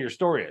exceptional your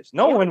story is.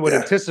 No one would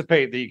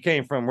anticipate that you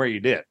came from where you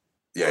did.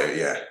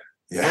 Yeah.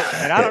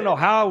 And I don't know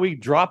how we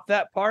dropped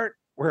that part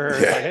where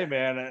it's like, hey,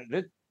 man,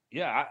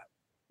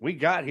 we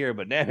got here,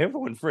 but damn, it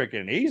wasn't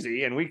freaking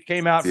easy. And we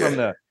came out from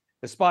the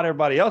spot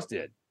everybody else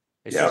did.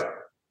 It's just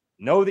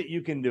know that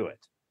you can do it.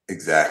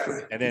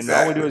 Exactly. And then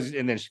all we do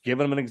is give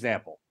them an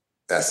example.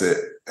 That's it.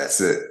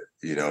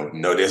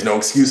 No, there's no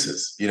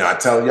excuses. I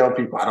tell young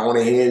people, I don't want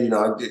to hear,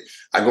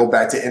 I go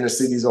back to inner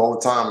cities all the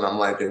time and I'm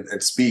like,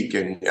 and speak.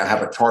 And I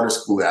have a charter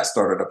school that I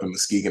started up in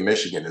Muskegon,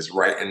 Michigan. It's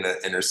right in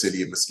the inner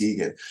city of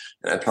Muskegon.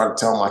 And I try to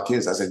tell my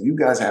kids, I said, you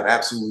guys have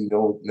absolutely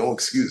no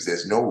excuse.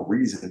 There's no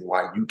reason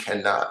why you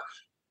cannot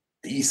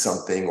be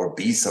something or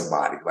be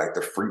somebody. Like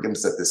the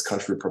freedoms that this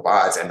country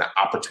provides and the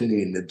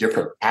opportunity and the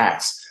different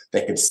paths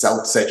that can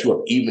set you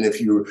up, even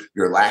if you're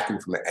lacking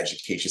from an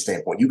education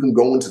standpoint. You can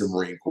go into the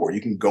Marine Corps,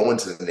 you can go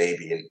into the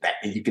Navy, and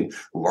you can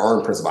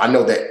learn principles. I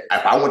know that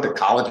if I went to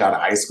college out of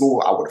high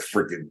school, I would have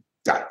freaking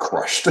got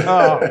crushed.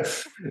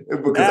 Because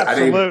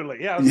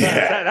absolutely.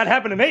 That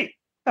happened to me.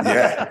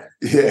 Yeah.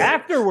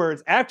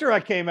 Afterwards, after I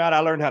came out,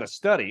 I learned how to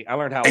study. I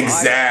learned how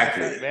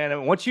man.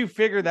 And once you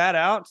figure that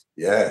out,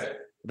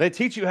 they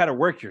teach you how to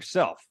work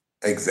yourself.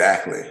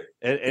 Exactly.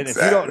 And if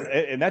you don't,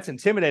 and that's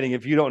intimidating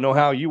if you don't know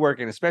how you work,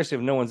 and especially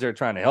if no one's there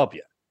trying to help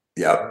you.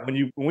 Yeah.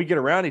 When we get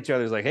around each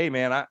other, it's like, hey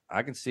man,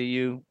 I can see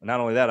you.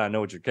 Not only that, I know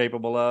what you're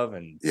capable of,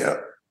 and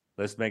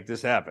let's make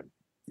this happen.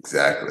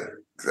 Exactly.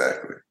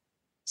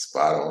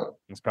 Spot on.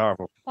 It's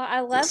powerful. Well,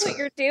 I love what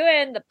you're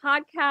doing, the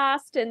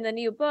podcast and the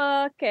new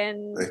book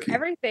and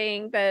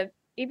everything.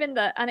 Even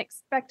the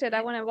unexpected.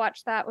 I want to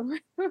watch that when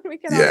we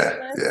get off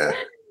this.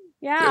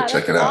 Yeah,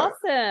 check it out.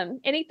 Awesome.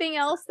 Anything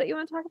else that you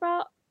want to talk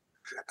about?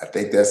 I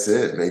think that's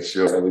it. Make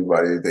sure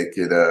everybody, they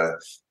could,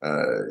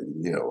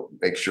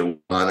 make sure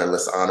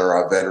let's honor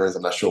our veterans.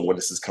 I'm not sure when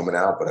this is coming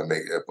out, but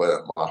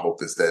my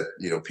hope is that,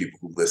 people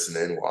who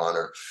listen in will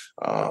honor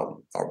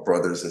our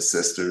brothers and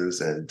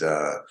sisters and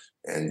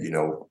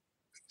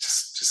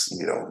just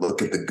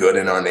look at the good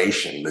in our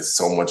nation. There's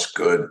so much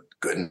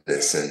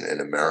goodness in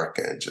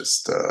America, and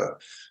just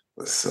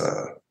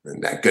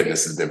and that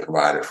goodness has been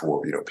provided for,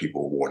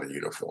 people who worn a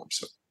uniform.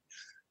 So.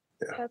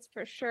 Yeah. That's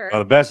for sure.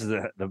 Well, the best is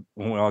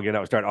when we all get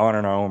out, we start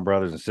honoring our own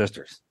brothers and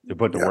sisters who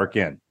put the work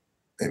in.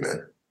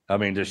 Amen. I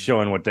mean, just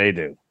showing what they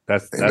do.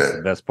 That's the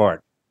best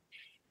part.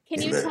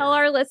 Can you tell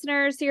our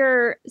listeners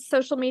your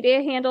social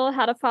media handle,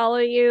 how to follow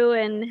you,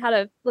 and how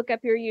to look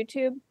up your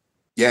YouTube?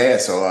 Yeah.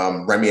 So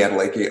Remi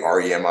Adeleke,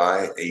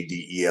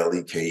 Remi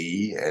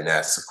Adeleke, and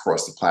that's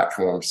across the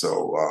platform.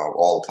 So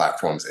all the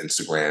platforms: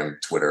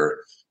 Instagram,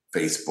 Twitter,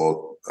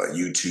 Facebook,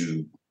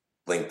 YouTube,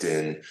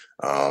 LinkedIn,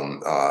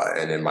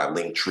 and then my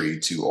link tree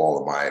to all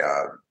of my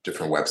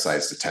different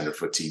websites. The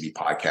Tenderfoot TV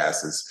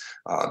podcast is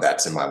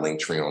that's in my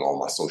link tree on all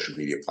my social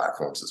media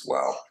platforms as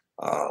well.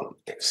 Awesome.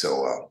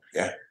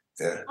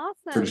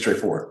 Pretty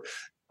straightforward.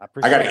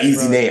 I got an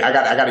easy name. I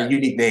got a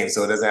unique name,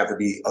 so it doesn't have to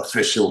be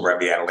official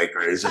Remi Adeleke.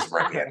 It's just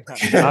Remi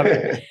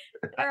Adeleke.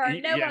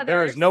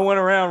 There is no one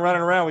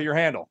running around with your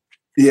handle.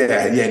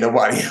 Yeah,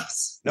 nobody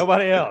else.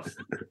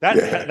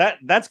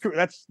 That's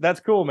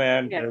cool,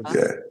 man.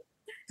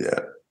 Yeah.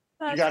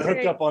 You got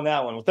hooked up on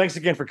that one. Well, thanks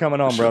again for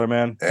coming on, brother,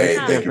 man. Hey,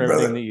 thank you, for brother.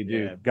 Everything that you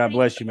do. Yeah. God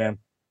bless you, man.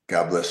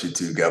 God bless you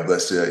too. God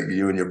bless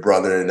you and your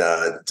brother, and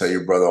tell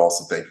your brother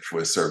also thank you for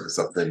his service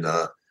up in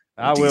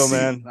I will,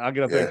 man. I'll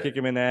get up there and kick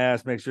him in the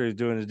ass, make sure he's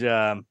doing his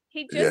job.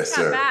 He just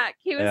got back.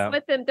 He was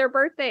with them. Their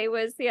birthday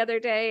was the other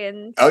day,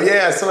 and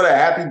I saw that.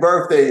 Happy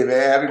birthday,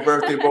 man! Happy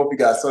birthday, both of you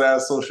guys. Saw that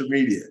on social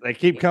media. They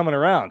keep coming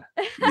around.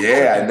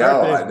 Yeah, I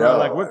know.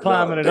 Like we're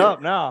climbing it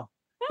up now.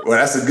 Well,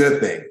 that's a good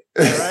thing.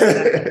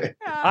 Right?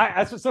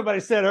 That's what somebody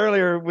said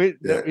earlier.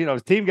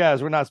 Team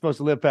guys, we're not supposed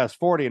to live past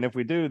 40, and if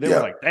we do, they were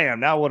like, "Damn,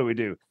 now what do we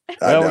do?"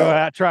 Well, we're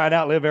gonna try and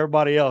outlive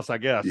everybody else, I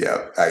guess.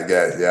 Yeah, I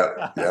guess.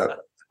 Yep.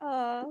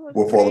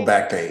 With all the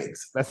back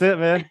pains. That's it,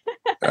 man.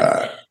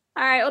 All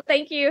right. Well,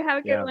 thank you.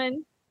 Have a good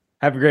one.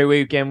 Have a great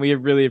weekend. We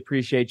really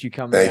appreciate you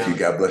coming. Thank you.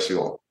 God bless you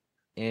all.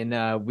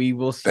 And we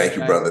will see. Thank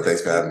you, brother.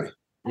 Thanks for having me.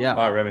 Yeah.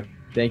 All right, Remi.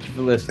 Thank you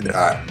for listening.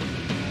 All right.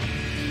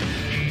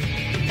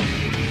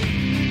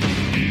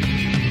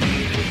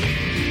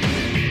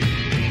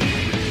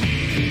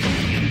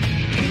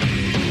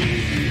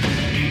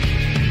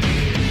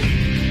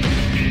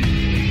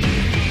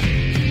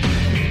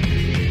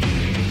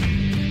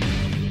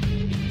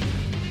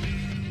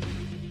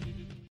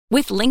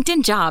 With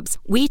LinkedIn Jobs,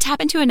 we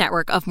tap into a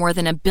network of more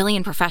than 1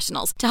 billion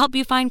professionals to help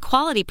you find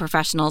quality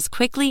professionals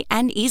quickly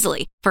and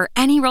easily for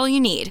any role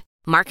you need.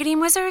 Marketing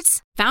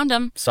wizards? Found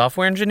them.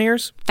 Software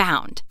engineers?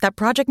 Found. That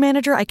project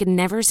manager I could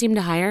never seem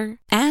to hire?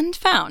 And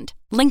found.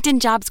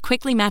 LinkedIn Jobs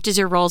quickly matches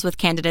your roles with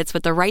candidates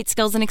with the right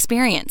skills and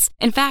experience.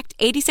 In fact,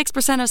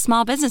 86% of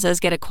small businesses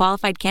get a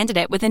qualified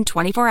candidate within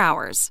 24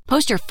 hours.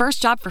 Post your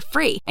first job for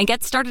free and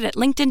get started at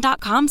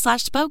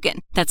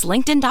linkedin.com/spoken. That's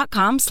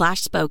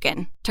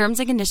linkedin.com/spoken. Terms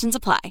and conditions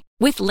apply.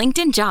 With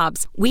LinkedIn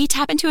Jobs, we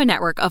tap into a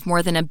network of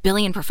more than 1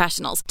 billion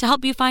professionals to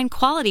help you find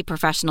quality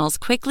professionals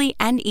quickly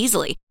and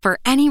easily for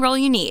any role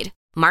you need.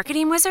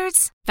 Marketing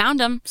wizards? Found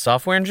them.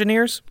 Software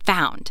engineers?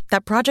 Found.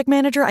 That project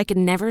manager I could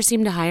never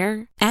seem to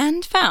hire?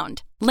 And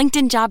found.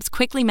 LinkedIn Jobs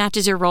quickly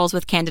matches your roles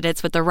with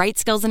candidates with the right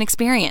skills and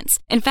experience.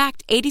 In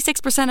fact,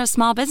 86% of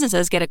small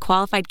businesses get a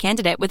qualified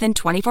candidate within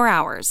 24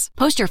 hours.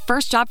 Post your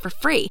first job for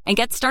free and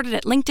get started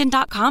at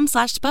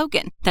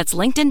linkedin.com/spoken. That's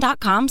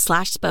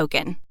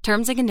linkedin.com/spoken.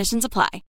 Terms and conditions apply.